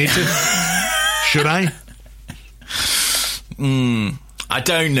to? Should I? I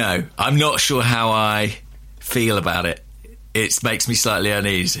don't know. I'm not sure how I feel about it. It makes me slightly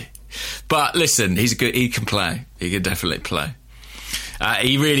uneasy. But listen, he can play. He can definitely play.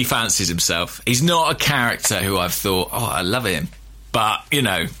 He really fancies himself. He's not a character who I've thought, I love him. But,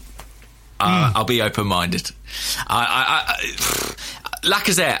 I'll be open-minded.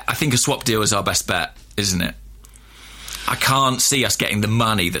 Lacazette, I think a swap deal is our best bet, isn't it? I can't see us getting the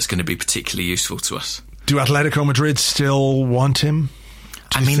money that's going to be particularly useful to us. Do Atletico Madrid still want him?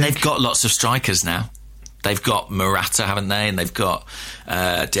 They've got lots of strikers now. They've got Morata, haven't they? And they've got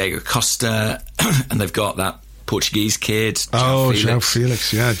Diego Costa, and they've got that Portuguese kid, João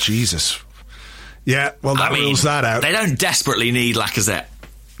Felix. Yeah, Jesus. Yeah, well, that rules that out. They don't desperately need Lacazette.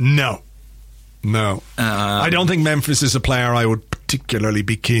 No. I don't think Memphis is a player I would particularly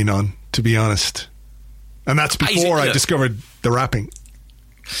be keen on, to be honest. And that's before I discovered the rapping.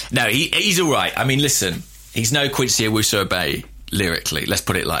 No, he's all right. Listen, he's no Quincy Owusu-Obey lyrically. Let's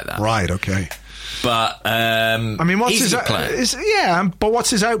put it like that. Right, okay. But, what's his player? But what's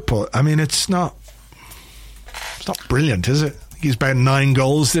his output? It's not brilliant, is it? He's about 9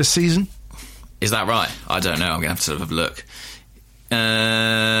 goals this season. Is that right? I don't know. I'm going to have to have a look.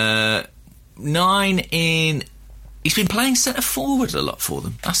 9 in... He's been playing centre forward a lot for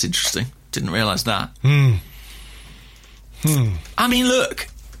them. That's interesting. Didn't realise that. Look,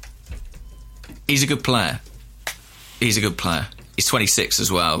 he's a good player. He's 26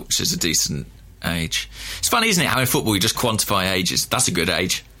 as well, which is a decent age. It's funny, isn't it, how in football you just quantify ages. That's a good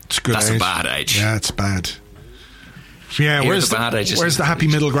age. That's a bad age. Yeah, it's bad. Yeah, where's the happy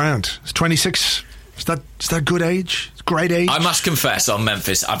middle ground? It's 26. Is that good age? It's great age? I must confess, on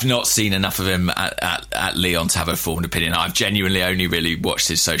Memphis, I've not seen enough of him at Lyon to have a formed opinion. I've genuinely only really watched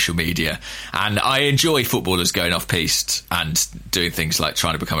his social media, and I enjoy footballers going off piste and doing things like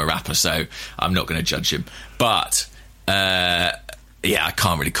trying to become a rapper, so I'm not going to judge him. But I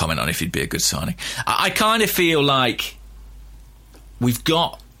can't really comment on if he'd be a good signing. I kind of feel like we've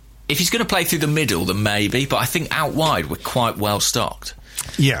got, if he's going to play through the middle, then maybe, but I think out wide we're quite well stocked.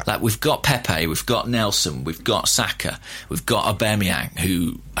 Yeah. Like, we've got Pepe, we've got Nelson, we've got Saka, we've got Aubameyang,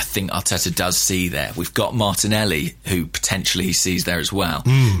 who I think Arteta does see there. We've got Martinelli, who potentially he sees there as well.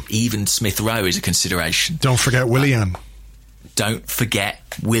 Even Smith Rowe is a consideration. Don't forget Willian. Don't forget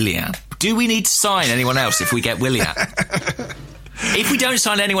Willian. Do we need to sign anyone else if we get Willian? If we don't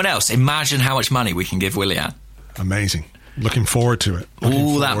sign anyone else, imagine how much money we can give Willian. Amazing. Looking forward to it.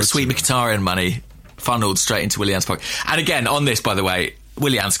 All that sweet Mkhitaryan money funneled straight into Willian's pocket. And again, on this, by the way,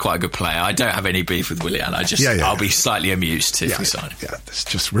 Willian's quite a good player. I don't have any beef with Willian. I'll be slightly amused if we sign him. Yeah,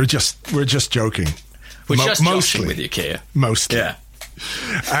 we're just joking. We're just mostly with you, Kia. Mostly. Yeah.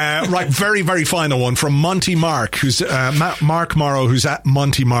 Right, very, very final one from Monty Mark, who's Mark Morrow, who's at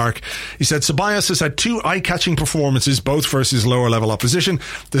Monty Mark. He said, Ceballos has had 2 eye-catching performances, both versus lower-level opposition.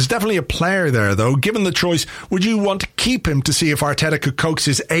 There's definitely a player there, though. Given the choice, would you want to keep him to see if Arteta could coax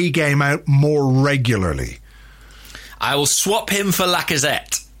his A-game out more regularly? I will swap him for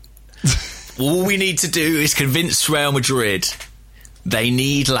Lacazette. All we need to do is convince Real Madrid they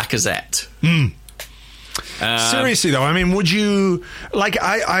need Lacazette. Seriously though, would you like?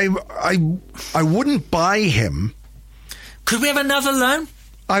 I wouldn't buy him. Could we have another loan?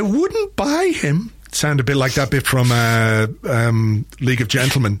 I wouldn't buy him. Sound a bit like that bit from League of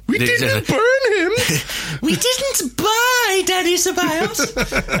Gentlemen. We didn't burn him. We didn't buy Daddy Ceballos.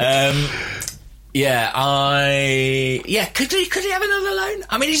 Could he have another loan?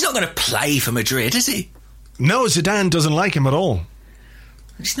 He's not going to play for Madrid, is he? No, Zidane doesn't like him at all.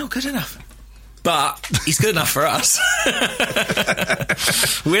 He's not good enough. But he's good enough for us.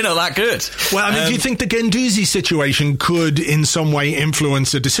 We're not that good. Well, I mean, do you think the Guendouzi situation could in some way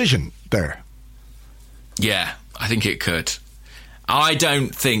influence a decision there? Yeah, I think it could. I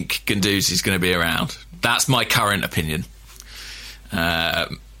don't think Guendouzi's going to be around. That's my current opinion.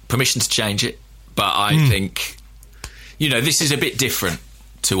 Permission to change it, but I think, this is a bit different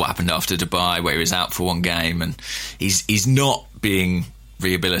to what happened after Dubai, where he was out for one game and he's not being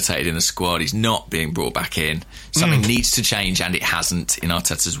rehabilitated in the squad. He's not being brought back in. Something needs to change, and it hasn't, in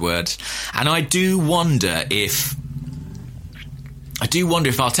Arteta's words. And I do wonder if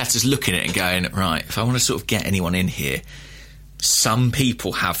Arteta's looking at it and going, right, if I want to sort of get anyone in here, some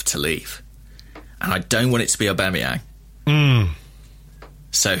people have to leave. And I don't want it to be Aubameyang.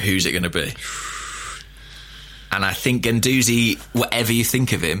 So who's it going to be? And I think Guendouzi, whatever you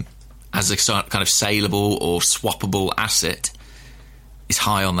think of him, as a kind of saleable or swappable asset, is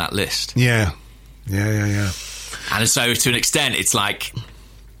high on that list. Yeah. And so to an extent, it's like,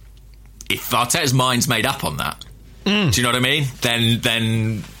 if Arteta's mind's made up on that, do you know what I mean?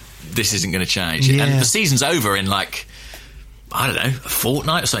 Then this isn't going to change. Yeah. And the season's over in like, I don't know, a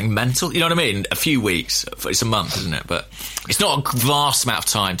fortnight or something mental. You know what I mean? A few weeks. It's a month, isn't it? But it's not a vast amount of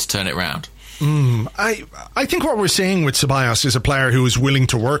time to turn it around. I think what we're seeing with Ceballos is a player who is willing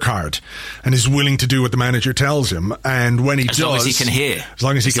to work hard and is willing to do what the manager tells him. And when he does... As long as he can hear. As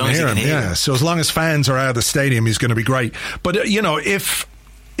long as he can hear him, yeah. So as long as fans are out of the stadium, he's going to be great. But, if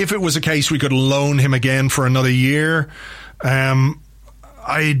it was a case we could loan him again for another year,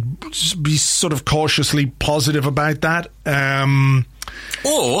 I'd be sort of cautiously positive about that.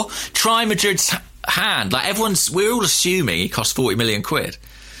 Or try Madrid's hand. Like we're all assuming he cost 40 million quid.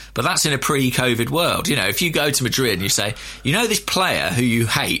 But that's in a pre-COVID world. If you go to Madrid and you say, this player who you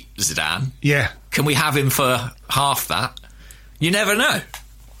hate, Zidane, can we have him for half that? You never know.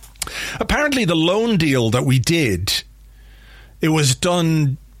 Apparently the loan deal that we did, it was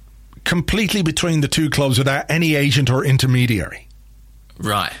done completely between the two clubs without any agent or intermediary.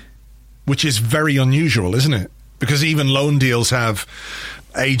 Right. Which is very unusual, isn't it? Because even loan deals have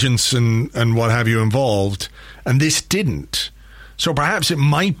agents and what have you involved, and this didn't. So perhaps it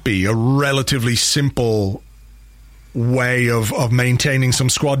might be a relatively simple way of maintaining some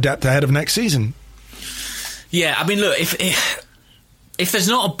squad depth ahead of next season. Yeah, I mean, look, if there's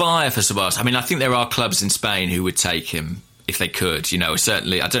not a buyer for Ceballos, I mean, I think there are clubs in Spain who would take him if they could.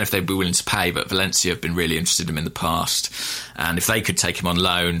 Certainly, I don't know if they'd be willing to pay, but Valencia have been really interested in him in the past. And if they could take him on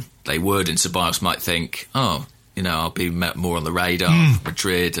loan, they would. And Ceballos might think, I'll be more on the radar of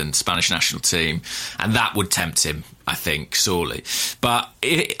Madrid and Spanish national team. And that would tempt him, I think, sorely. But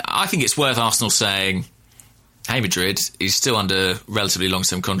I think it's worth Arsenal saying, hey, Madrid, he's still under relatively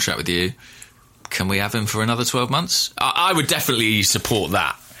long-term contract with you. Can we have him for another 12 months? I would definitely support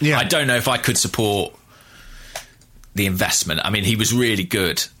that. Yeah. I don't know if I could support the investment. I mean, he was really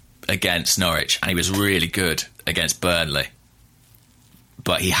good against Norwich and he was really good against Burnley.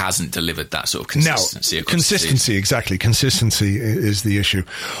 But he hasn't delivered that sort of consistency. No, consistency, exactly. Consistency is the issue.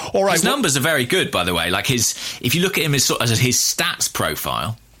 All right, his numbers are very good, by the way. Like if you look at him as his stats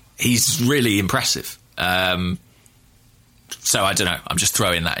profile, he's really impressive. So I don't know. I'm just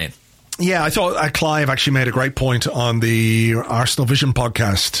throwing that in. Yeah, I thought Clive actually made a great point on the Arsenal Vision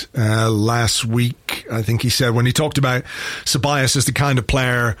podcast last week. I think he said when he talked about Ceballos as the kind of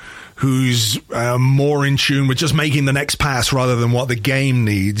player who's more in tune with just making the next pass rather than what the game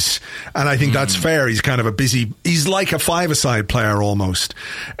needs. And I think that's fair. He's kind of he's like a five-a-side player almost.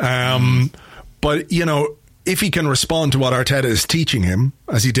 But, if he can respond to what Arteta is teaching him,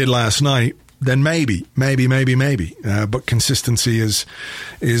 as he did last night, then maybe. But consistency is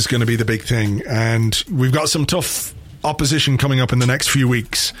going to be the big thing. And we've got some tough opposition coming up in the next few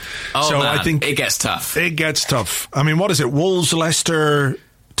weeks. So man, I think it gets tough. I mean, what is it? Wolves, Leicester,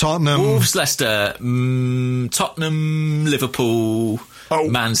 Tottenham. Wolves, Leicester, Tottenham, Liverpool,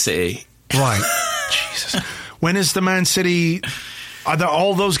 Man City. Right. Jesus. When is the Man City... Are there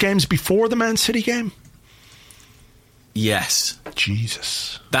all those games before the Man City game? Yes.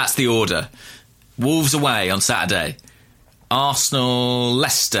 Jesus. That's the order. Wolves away on Saturday. Arsenal,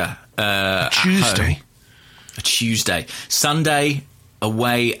 Leicester. Tuesday. A Tuesday. Sunday,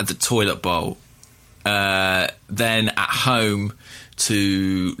 away at the Toilet Bowl. Then at home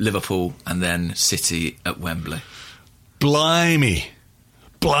to Liverpool and then City at Wembley. Blimey.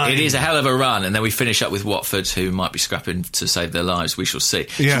 It is a hell of a run, and then we finish up with Watford, who might be scrapping to save their lives. We shall see.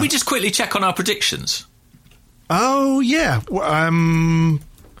 Yeah. Should we just quickly check on our predictions? Oh, yeah.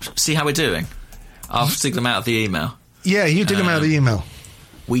 See how we're doing. I'll dig them out of the email. Yeah, you dig them out of the email.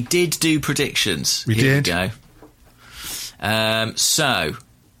 We did do predictions. We did. Here we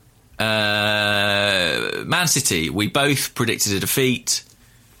go. Man City, we both predicted a defeat.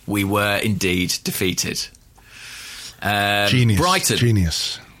 We were indeed defeated. Genius. Brighton.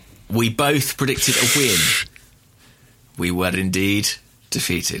 Genius. We both predicted a win. We were indeed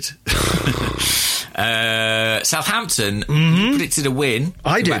defeated. Southampton, you predicted a win.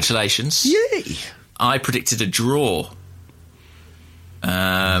 I did. Congratulations. Yay. I predicted a draw.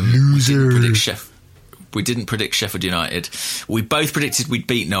 Loser. We didn't predict Sheffield United. We both predicted we'd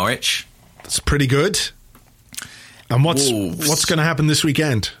beat Norwich. That's pretty good. And what's Wolves. going to happen this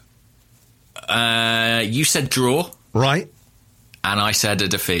weekend? You said draw. Right. And I said a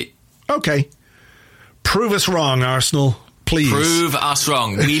defeat. Okay. Prove us wrong, Arsenal. Please. Prove us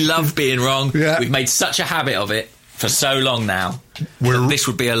wrong. We love being wrong. Yeah. We've made such a habit of it for so long now. This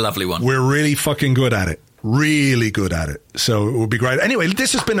would be a lovely one. We're really fucking good at it. Really good at it. So it would be great. Anyway,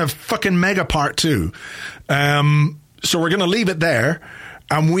 this has been a fucking mega part 2. So we're going to leave it there.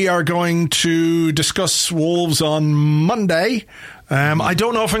 And we are going to discuss Wolves on Monday. I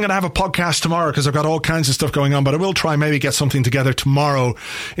don't know if I'm going to have a podcast tomorrow because I've got all kinds of stuff going on, but I will try maybe get something together tomorrow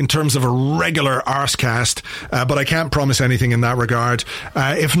in terms of a regular Arsecast, but I can't promise anything in that regard.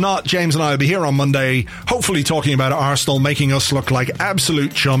 If not, James and I will be here on Monday, hopefully talking about Arsenal, making us look like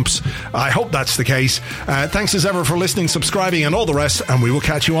absolute chumps. I hope that's the case. Thanks as ever for listening, subscribing, and all the rest, and we will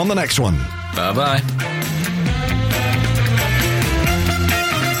catch you on the next one. Bye-bye.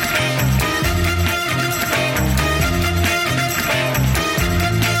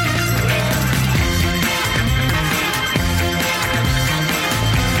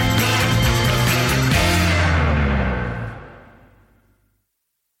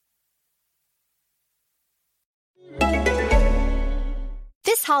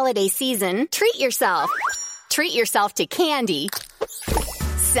 This holiday season, treat yourself. Treat yourself to candy.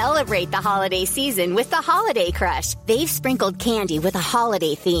 Celebrate the holiday season with the Holiday Crush. They've sprinkled candy with a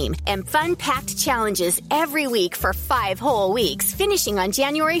holiday theme and fun-packed challenges every week for 5 whole weeks, finishing on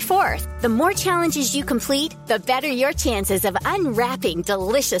January 4th. The more challenges you complete, the better your chances of unwrapping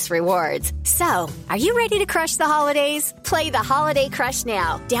delicious rewards. So, are you ready to crush the holidays? Play the Holiday Crush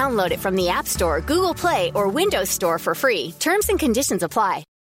now. Download it from the App Store, Google Play, or Windows Store for free. Terms and conditions apply.